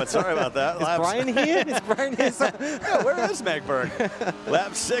for a moment. Sorry about that. Is Brian here? Is Brian here? Yeah, where is Megberg?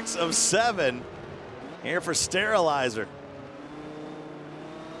 Lap 6 of 7 here for Sterilizer.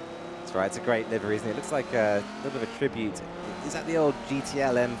 That's right, it's a great livery, isn't it? It looks like a little bit of a tribute. Is that the old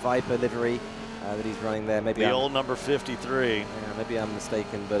GTL M Viper livery that he's running there? Maybe the old number 53. Yeah, maybe I'm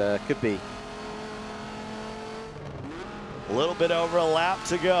mistaken, but could be. A little bit over a lap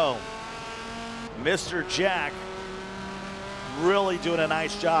to go. Mr. Jack really doing a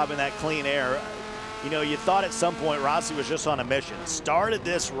nice job in that clean air. You know, you thought at some point Rossi was just on a mission. Started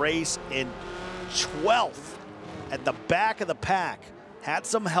this race in 12th at the back of the pack. Had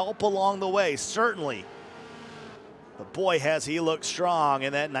some help along the way, certainly. But boy, has he looked strong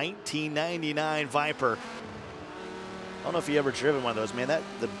in that 1999 Viper. I don't know if you ever driven one of those, man.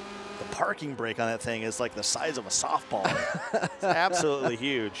 The parking brake on that thing is like the size of a softball. It's absolutely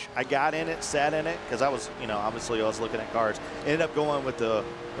huge. I got in it, sat in it, because I was, you know, obviously I was looking at cars. Ended up going with an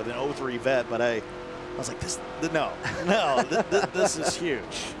 03 Vet, but I was like, this is huge.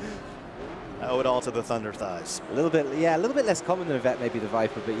 I owe it all to the Thunder thighs. A little bit, yeah, a little bit less common than a Vet, maybe the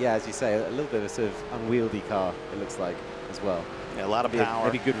Viper, but yeah, as you say, a little bit of a sort of unwieldy car, it looks like, as well. Yeah, a lot of power.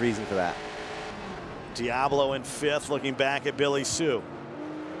 Maybe good reason for that. Diablo in 5th, looking back at Billy Sue.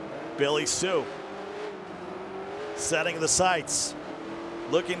 Billy Sue setting the sights,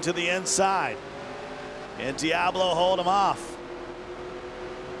 looking to the inside, and Diablo hold him off.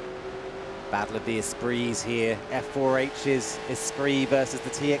 Battle of the Esprits here. F4H's Esprit versus the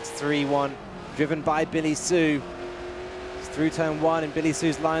TX3-1, driven by Billy Sue. It's through turn 1, and Billy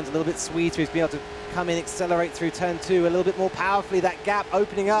Sue's line's a little bit sweeter. He's been able to come in, accelerate through turn 2 a little bit more powerfully. That gap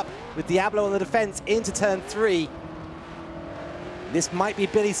opening up with Diablo on the defense into turn 3. This might be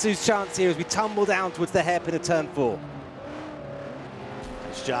Billy Sue's chance here as we tumble down towards the hairpin of turn 4.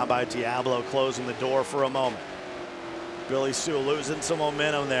 Nice job by Diablo closing the door for a moment. Billy Sue losing some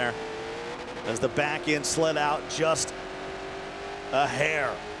momentum there as the back end slid out just a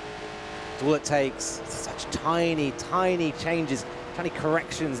hair. It's all it takes. Such tiny, tiny changes, tiny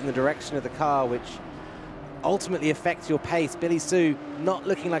corrections in the direction of the car, which ultimately affects your pace. Billy Sue not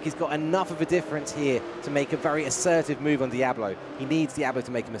looking like he's got enough of a difference here to make a very assertive move on Diablo. He needs Diablo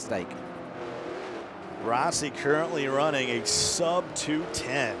to make a mistake. Rossi currently running a sub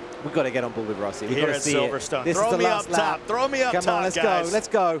 210. We've got to get on board with Rossi. We've Here got to at see Silverstone. It. Throw me up top. Throw me up top, Come on, let's guys. go. Let's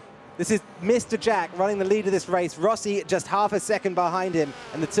go. This is Mr. Jack running the lead of this race. Rossi just half a second behind him,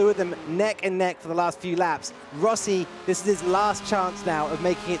 and the two of them neck and neck for the last few laps. Rossi, this is his last chance now of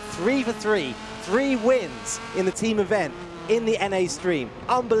making it 3 for 3. 3 wins in the team event in the NA stream.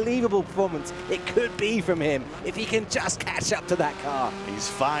 Unbelievable performance it could be from him if he can just catch up to that car. He's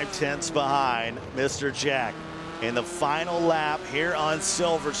 5/10 behind Mr. Jack in the final lap here on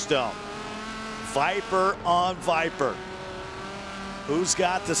Silverstone. Viper on Viper. Who's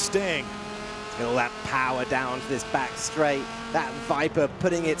got the sting? Get all that power down to this back straight. That Viper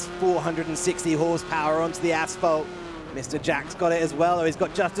putting its 460 horsepower onto the asphalt. Mr. Jack's got it as well, or he's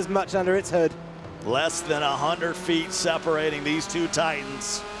got just as much under its hood. Less than 100 feet separating these two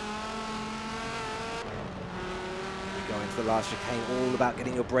Titans. We go into the last chicane, all about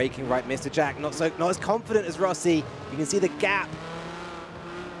getting your braking right. Mr. Jack not as confident as Rossi. You can see the gap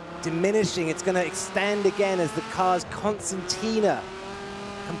diminishing. It's going to extend again as the car's concertina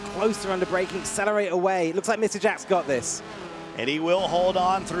come closer under braking, accelerate away. It looks like Mr. Jack's got this. And he will hold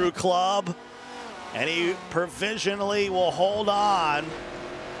on through club. And he provisionally will hold on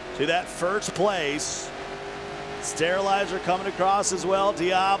to that first place. Sterilizer coming across as well,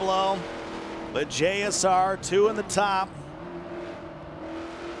 Diablo. But JSR 2 in the top.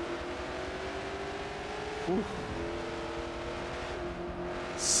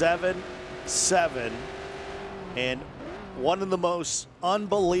 7-7. And one of the most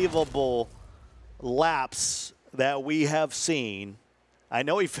unbelievable laps that we have seen. I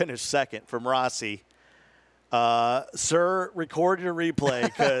know he finished second from Rossi. Sir, record your replay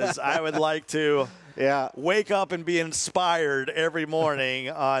because I would like to wake up and be inspired every morning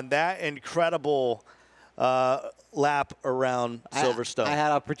on that incredible lap around Silverstone. I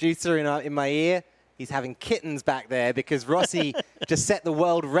had our producer in my ear. He's having kittens back there because Rossi just set the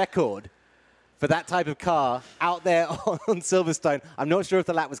world record for that type of car out there on Silverstone. I'm not sure if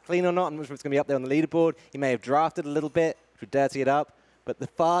the lap was clean or not. I'm not sure if it's going to be up there on the leaderboard. He may have drafted a little bit to dirty it up. But the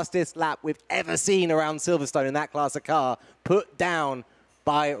fastest lap we've ever seen around Silverstone in that class of car put down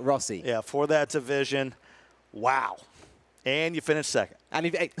by Rossi. Yeah, for that division. Wow. And you finished second. And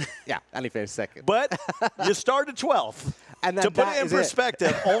he finished second. But you started 12th. And to put it in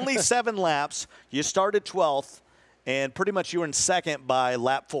perspective, only 7 laps. You started 12th, and pretty much you were in second by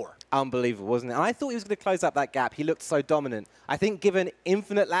lap 4. Unbelievable, wasn't it? And I thought he was going to close up that gap. He looked so dominant. I think given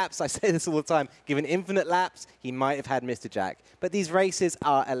infinite laps, I say this all the time, given infinite laps, he might have had Mr. Jack. But these races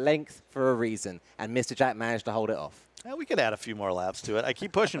are a length for a reason, and Mr. Jack managed to hold it off. Yeah, we could add a few more laps to it. I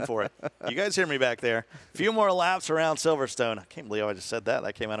keep pushing for it. You guys hear me back there. A few more laps around Silverstone. I can't believe I just said that.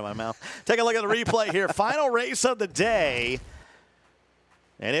 That came out of my mouth. Take a look at the replay here. Final race of the day.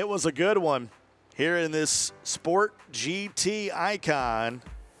 And it was a good one here in this Sport GT Icon.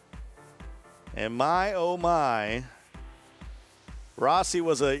 And my, oh my, Rossi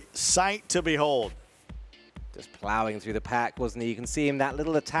was a sight to behold. Just plowing through the pack, wasn't he? You can see him, that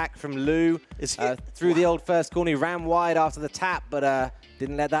little attack from Lou through the old first corner. He ran wide after the tap, but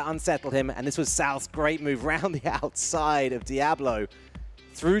didn't let that unsettle him. And this was South's great move round the outside of Diablo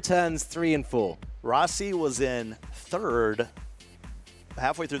through turns 3 and 4. Rossi was in third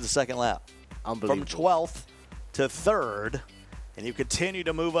halfway through the second lap. Unbelievable. From 12th to third. And you continue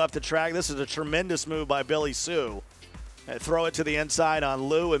to move up the track. This is a tremendous move by Billy Sue. Throw it to the inside on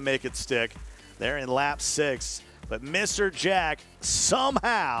Lou and make it stick. They're in lap 6. But Mr. Jack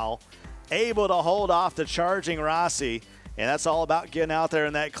somehow able to hold off the charging Rossi. And that's all about getting out there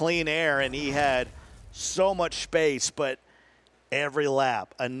in that clean air. And he had so much space. But every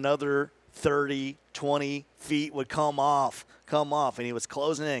lap, another 30, 20 feet would come off. And he was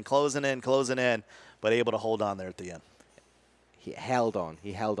closing in, but able to hold on there at the end. He held on,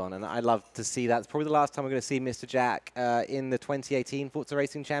 and I love to see that. It's probably the last time we're going to see Mr. Jack in the 2018 Forza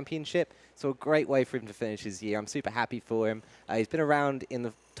Racing Championship. So a great way for him to finish his year. I'm super happy for him. He's been around in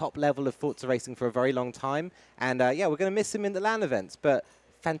the top level of Forza Racing for a very long time. And yeah, we're going to miss him in the LAN events, but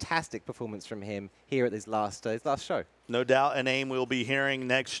fantastic performance from him here at his last show. No doubt a name we'll be hearing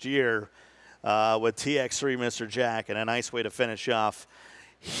next year with TX3 Mr. Jack, and a nice way to finish off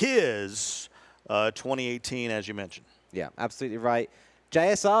his 2018, as you mentioned. Yeah, absolutely right.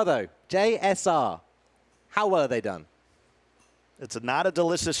 JSR, though. JSR. How well are they done? It's not a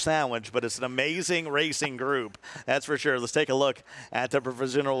delicious sandwich, but it's an amazing racing group. That's for sure. Let's take a look at the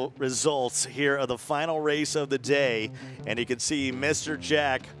provisional results here of the final race of the day. And you can see Mr.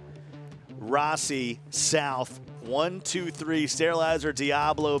 Jack, Rossi, South, 1, 2, 3, Sterilizer,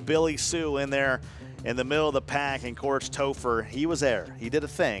 Diablo, Billy Sue in there in the middle of the pack. And, of course, Topher, he was there. He did a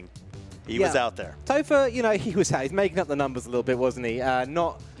thing. He was out there. Topher, you know, he was out. He's making up the numbers a little bit, wasn't he?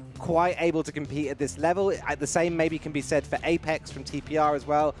 Not quite able to compete at this level. The same maybe can be said for Apex from TPR as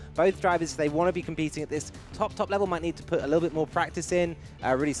well. Both drivers, if they want to be competing at this top level, might need to put a little bit more practice in,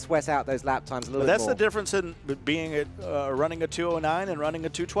 really sweat out those lap times a little bit more. That's the difference in being running a 209 and running a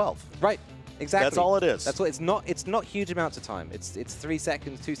 212. Right. Exactly. That's all it is. That's what it's not. It's not huge amounts of time. It's 3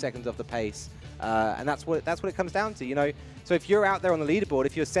 seconds, 2 seconds off the pace, and that's what it comes down to. You know. So if you're out there on the leaderboard,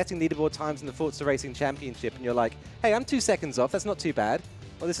 if you're setting leaderboard times in the Forza Racing Championship, and you're like, hey, I'm 2 seconds off. That's not too bad.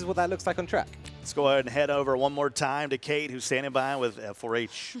 Well, this is what that looks like on track. Let's go ahead and head over one more time to Kate, who's standing by with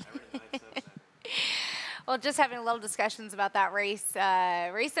 4H. Well, just having a little discussions about that race.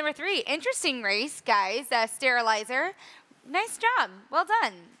 Race number 3, interesting race, guys. Sterilizer, nice job, well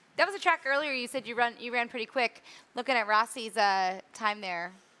done. That was a track earlier. You said you ran pretty quick. Looking at Rossi's time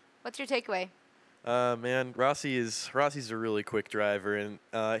there, what's your takeaway? Man, Rossi's a really quick driver, and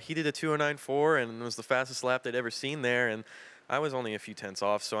he did a 209.4, and it was the fastest lap they'd ever seen there, and I was only a few tenths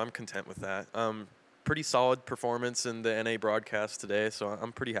off, so I'm content with that. Pretty solid performance in the NA broadcast today, so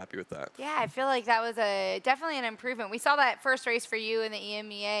I'm pretty happy with that. Yeah, I feel like that was definitely an improvement. We saw that first race for you in the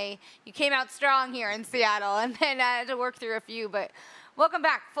EMEA. You came out strong here in Seattle, and then had to work through a few, but welcome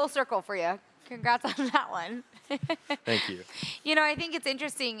back, full circle for you. Congrats on that one. Thank you. You know, I think it's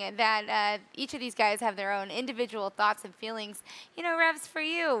interesting that each of these guys have their own individual thoughts and feelings. You know, Revs, for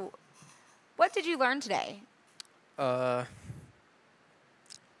you, What did you learn today? That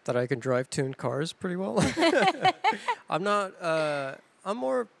I can drive tuned cars pretty well. I'm not.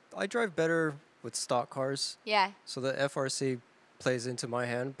 I drive better with stock cars. Yeah. So the FRC plays into my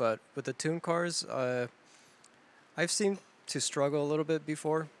hand, but with the tuned cars, I've seemed to struggle a little bit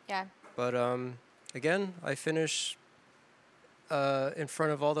before. Yeah. But again, I finish in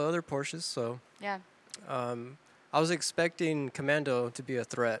front of all the other Porsches, so Yeah. I was expecting Commando to be a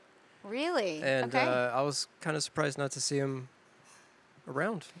threat, Really? and okay. I was kind of surprised not to see him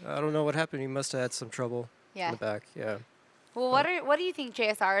around. I don't know what happened. He must have had some trouble Yeah. in the back. Yeah. Well, what do you think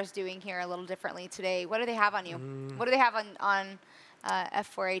JSR is doing here a little differently today? What do they have on you? What do they have on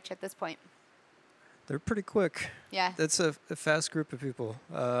F4H at this point? They're pretty quick. Yeah. That's a fast group of people.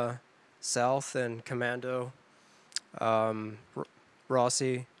 South and Commando,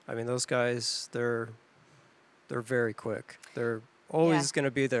 Rossi. I mean, those guys, they're very quick. They're always going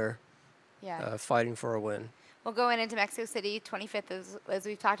to be there Yeah. fighting for a win. Well, going into Mexico City, 25th, as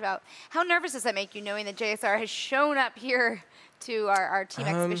we've talked about, how nervous does that make you, knowing that JSR has shown up here to our team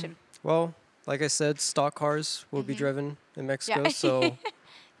exhibition? Well, like I said, stock cars will be driven in Mexico, so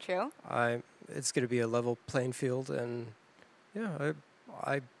True. it's going to be a level playing field, and yeah,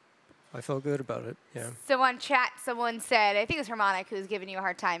 I feel good about it. Yeah. So on chat, someone said, I think it was Harmonic who was giving you a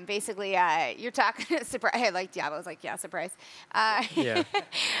hard time. Basically, you're talking surprise. Like Diablo was like, yeah, surprise. Yeah.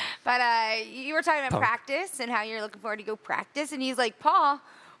 But you were talking about practice and how you're looking forward to go practice, and he's like, Paul,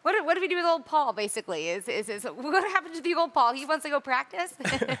 what do we do with old Paul? Basically, is what happened to the old Paul? He wants to go practice.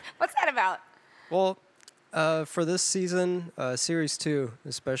 What's that about? Well, for this season, Series 2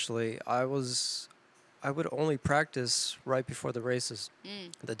 especially, I would only practice right before the races,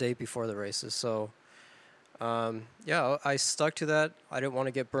 the day before the races. So, yeah, I stuck to that. I didn't want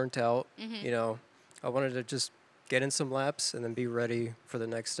to get burnt out. You know, I wanted to just get in some laps and then be ready for the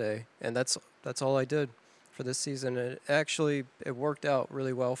next day. And that's all I did for this season. It worked out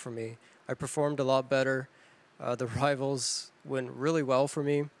really well for me. I performed a lot better. The rivals went really well for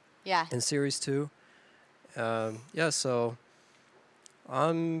me. Yeah. In Series 2. Yeah, so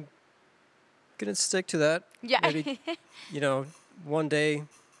I'm going to stick to that. Yeah. Maybe, one day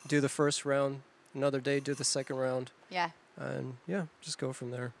do the first round, another day do the second round. Yeah. And, yeah, just go from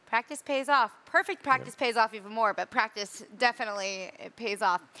there. Practice pays off. Perfect practice pays off even more, but practice definitely it pays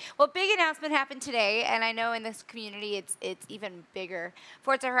off. Well, big announcement happened today, and I know in this community it's even bigger.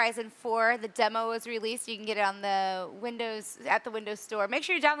 Forza Horizon 4, the demo was released. You can get it on the Windows at the Windows Store. Make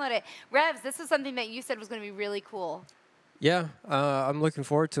sure you download it. Revs, this is something that you said was going to be really cool. Yeah, I'm looking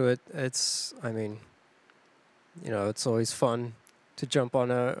forward to it. It's always fun to jump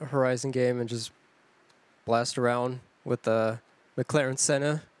on a Horizon game and just blast around with the McLaren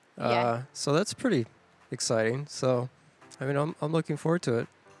Senna. Yeah. So that's pretty exciting. So, I'm looking forward to it.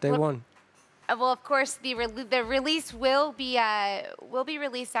 Day one. Well, of course, the release will be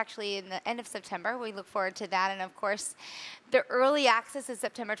released actually in the end of September. We look forward to that, and of course, the early access is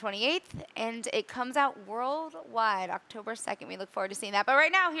September 28th, and it comes out worldwide October 2nd. We look forward to seeing that. But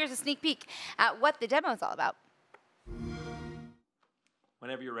right now, here's a sneak peek at what the demo is all about.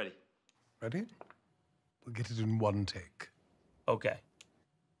 Whenever you're ready. Ready? We'll get it in one take. Okay.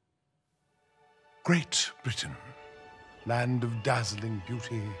 Great Britain, land of dazzling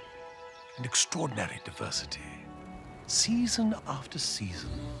beauty and extraordinary diversity. Season after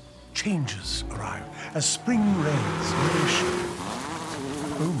season, changes arrive as spring rains nourish.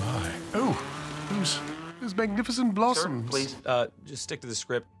 Oh my! Oh, those magnificent blossoms. Sir, please, just stick to the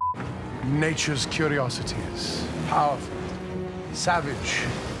script. Nature's curiosities, powerful, savage.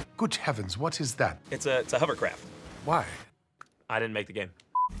 Good heavens, what is that? It's a hovercraft. Why? I didn't make the game.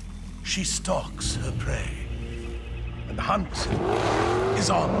 She stalks her prey, and the hunt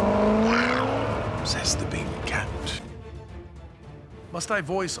is on, says the big cat. Must I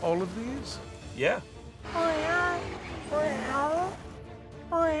voice all of these? Yeah.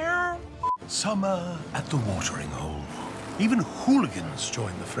 Summer at the watering hole. Even hooligans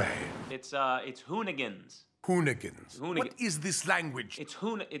join the fray. It's Hoonigans. Hoonigans. Hoonigan. What is this language?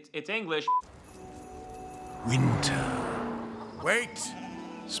 It's English. Winter. Wait.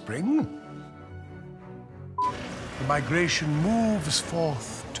 Spring? The migration moves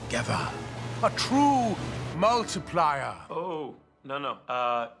forth together. A true multiplier. Oh, no.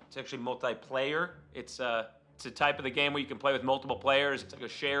 It's actually multiplayer. It's a type of the game where you can play with multiple players. It's like a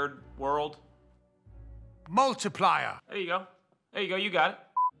shared world. Multiplier. There you go, you got it.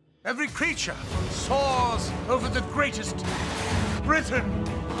 Every creature soars over the greatest Britain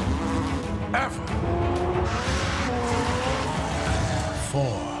ever.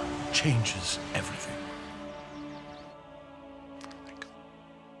 4 changes everything.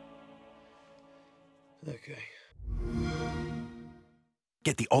 Okay.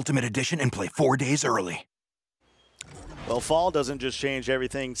 Get the Ultimate Edition and play 4 days early. Well, fall doesn't just change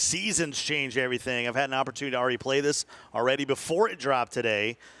everything. Seasons change everything. I've had an opportunity to already play this already before it dropped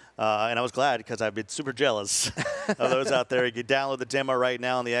today. And I was glad because I've been super jealous of those out there. You can download the demo right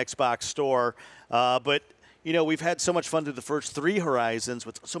now on the Xbox store. But, you know, we've had so much fun through the first 3 Horizons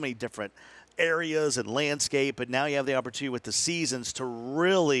with so many different areas and landscape. But now you have the opportunity with the seasons to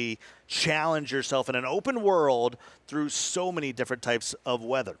really challenge yourself in an open world through so many different types of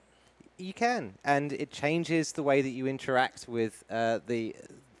weather. You can, and it changes the way that you interact with the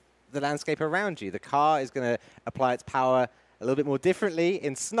landscape around you. The car is going to apply its power a little bit more differently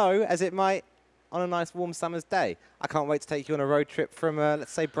in snow as it might on a nice warm summer's day. I can't wait to take you on a road trip from,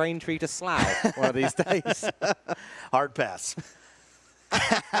 let's say, Braintree to Slough one of these days. Hard pass.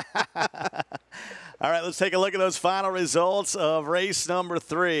 All right, let's take a look at those final results of race number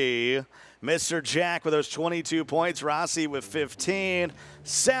 3. Mr. Jack with those 22 points, Rossi with 15,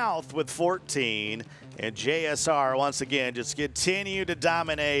 South with 14, and JSR once again just continue to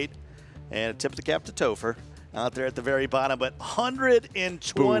dominate. And a tip the cap to Topher out there at the very bottom, but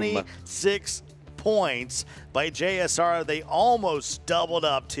 126 points by JSR. They almost doubled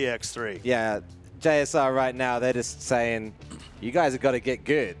up TX3. Yeah, JSR right now, they're just saying, you guys have got to get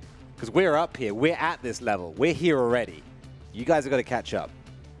good because we're up here. We're at this level. We're here already. You guys have got to catch up.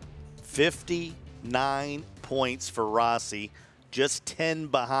 59 points for Rossi, just 10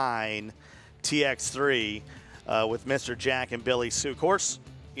 behind TX3 with Mr. Jack and Billy Sue. Of course,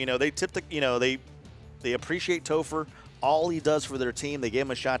 you know, they tip the, you know, they appreciate Topher, all he does for their team. They gave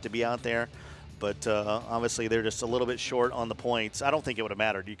him a shot to be out there, but obviously they're just a little bit short on the points. I don't think it would have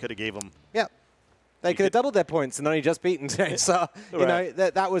mattered. You could have gave them. Yeah. They could have doubled their points and only just beaten JSR. You know,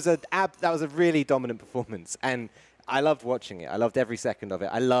 that was a really dominant performance, and I loved watching it. I loved every second of it.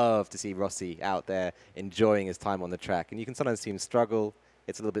 I love to see Rossi out there enjoying his time on the track. And you can sometimes see him struggle.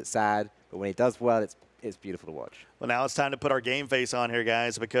 It's a little bit sad. But when he does well, it's beautiful to watch. Well, now it's time to put our game face on here,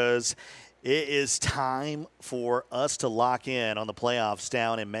 guys, because it is time for us to lock in on the playoffs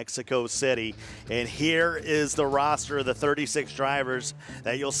down in Mexico City. And here is the roster of the 36 drivers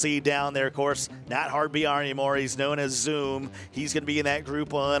that you'll see down there. Of course, not Hard BR anymore. He's known as Zoom. He's going to be in that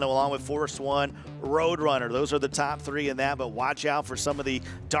Group 1 along with Force 1, Roadrunner. Those are the top 3 in that, but watch out for some of the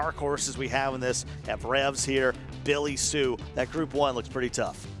dark horses we have in this. Have Revs here, Billy Sue. That Group 1 looks pretty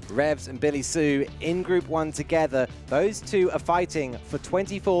tough. Revs and Billy Sue in Group 1 together. Those two are fighting for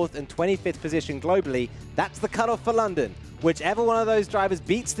 24th and 25th position globally. That's the cutoff for London. Whichever one of those drivers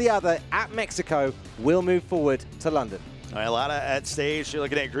beats the other at Mexico will move forward to London. All right, a lot at stage. You're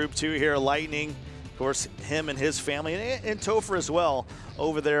looking at Group 2 here, Lightning. Of course, him and his family, and Topher as well,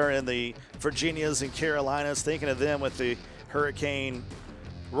 over there in the Virginias and Carolinas, thinking of them with the hurricane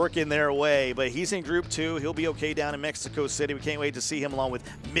working their way, but he's in Group 2. He'll be okay down in Mexico City. We can't wait to see him along with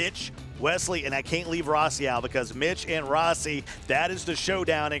Mitch, Wesley, and I can't leave Rossi out because Mitch and Rossi, that is the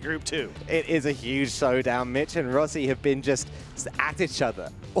showdown in Group 2. It is a huge showdown. Mitch and Rossi have been just at each other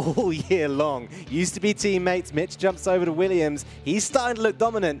all year long. Used to be teammates. Mitch jumps over to Williams. He's starting to look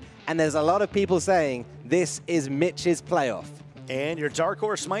dominant, and there's a lot of people saying this is Mitch's playoff. And your dark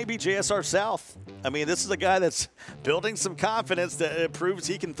horse might be JSR South. I mean, this is a guy that's building some confidence that proves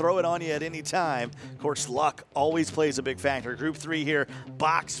he can throw it on you at any time. Of course, luck always plays a big factor. Group 3 here,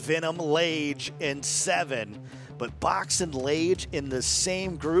 Box, Venom, Lage, and 7. But Box and Lage in the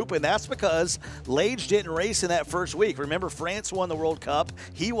same group, and that's because Lage didn't race in that first week. Remember, France won the World Cup.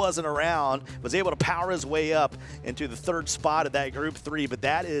 He wasn't around, was able to power his way up into the 3rd spot of that Group 3, but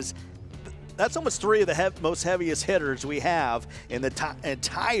that's almost 3 of the most heaviest hitters we have in the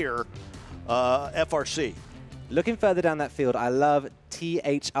entire FRC. Looking further down that field, I love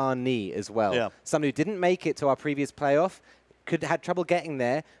THR Knee as well. Yeah. Someone who didn't make it to our previous playoff, had trouble getting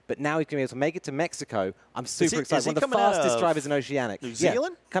there, but now he's going to be able to make it to Mexico. I'm super excited. One of the fastest drivers in Oceanic. New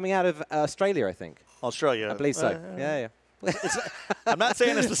Zealand? Yeah, coming out of Australia, I think. Australia. I believe so. Yeah. I'm not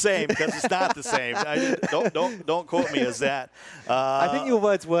saying it's the same because it's not the same. Don't quote me as that. I think your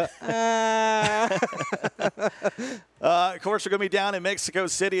words were. Of course, we're going to be down in Mexico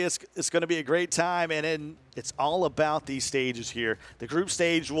City. It's going to be a great time, and it's all about these stages here. The group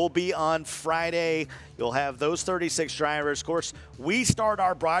stage will be on Friday. You'll have those 36 drivers. Of course, we start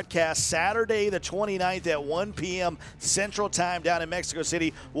our broadcast Saturday the 29th at 1 p.m. Central Time down in Mexico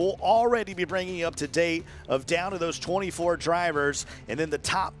City. We'll already be bringing you up to date of down to those 24 drivers, and then the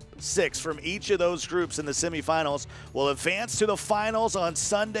top 6 from each of those groups in the semifinals will advance to the finals on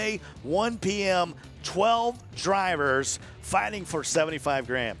Sunday, 1 p.m. 12 drivers fighting for 75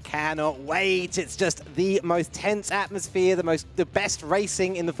 grand. Cannot wait. It's just the most tense atmosphere, the best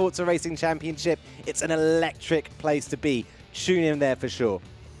racing in the Forza Racing Championship. It's an electric place to be. Tune in there for sure.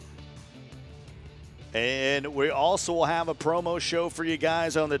 And we also will have a promo show for you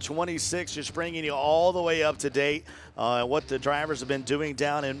guys on the 26th, just bringing you all the way up to date on what the drivers have been doing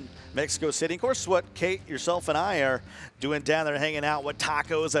down in Mexico City. Of course, what Kate, yourself, and I are doing down there, hanging out, what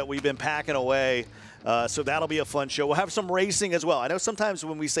tacos that we've been packing away. So that'll be a fun show. We'll have some racing as well. I know sometimes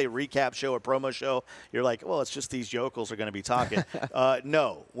when we say recap show or promo show, you're like, well, it's just these yokels are going to be talking.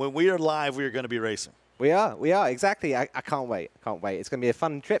 No, when we are live, we are going to be racing. We are, exactly. I can't wait. It's going to be a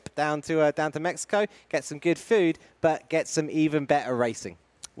fun trip down to Mexico, get some good food, but get some even better racing.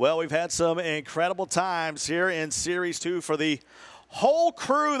 Well, we've had some incredible times here in Series 2 for the whole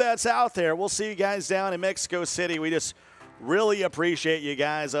crew that's out there. We'll see you guys down in Mexico City. We just really appreciate you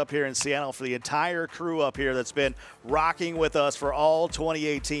guys up here in Seattle, for the entire crew up here that's been rocking with us for all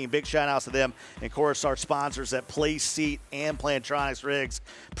 2018. Big shout outs to them. And of course, our sponsors at Place Seat and Plantronics Rigs.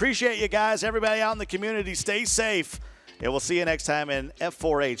 Appreciate you guys. Everybody out in the community, stay safe. And we'll see you next time in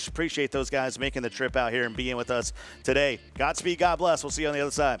F4H. Appreciate those guys making the trip out here and being with us today. Godspeed, God bless. We'll see you on the other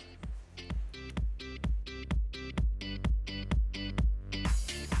side.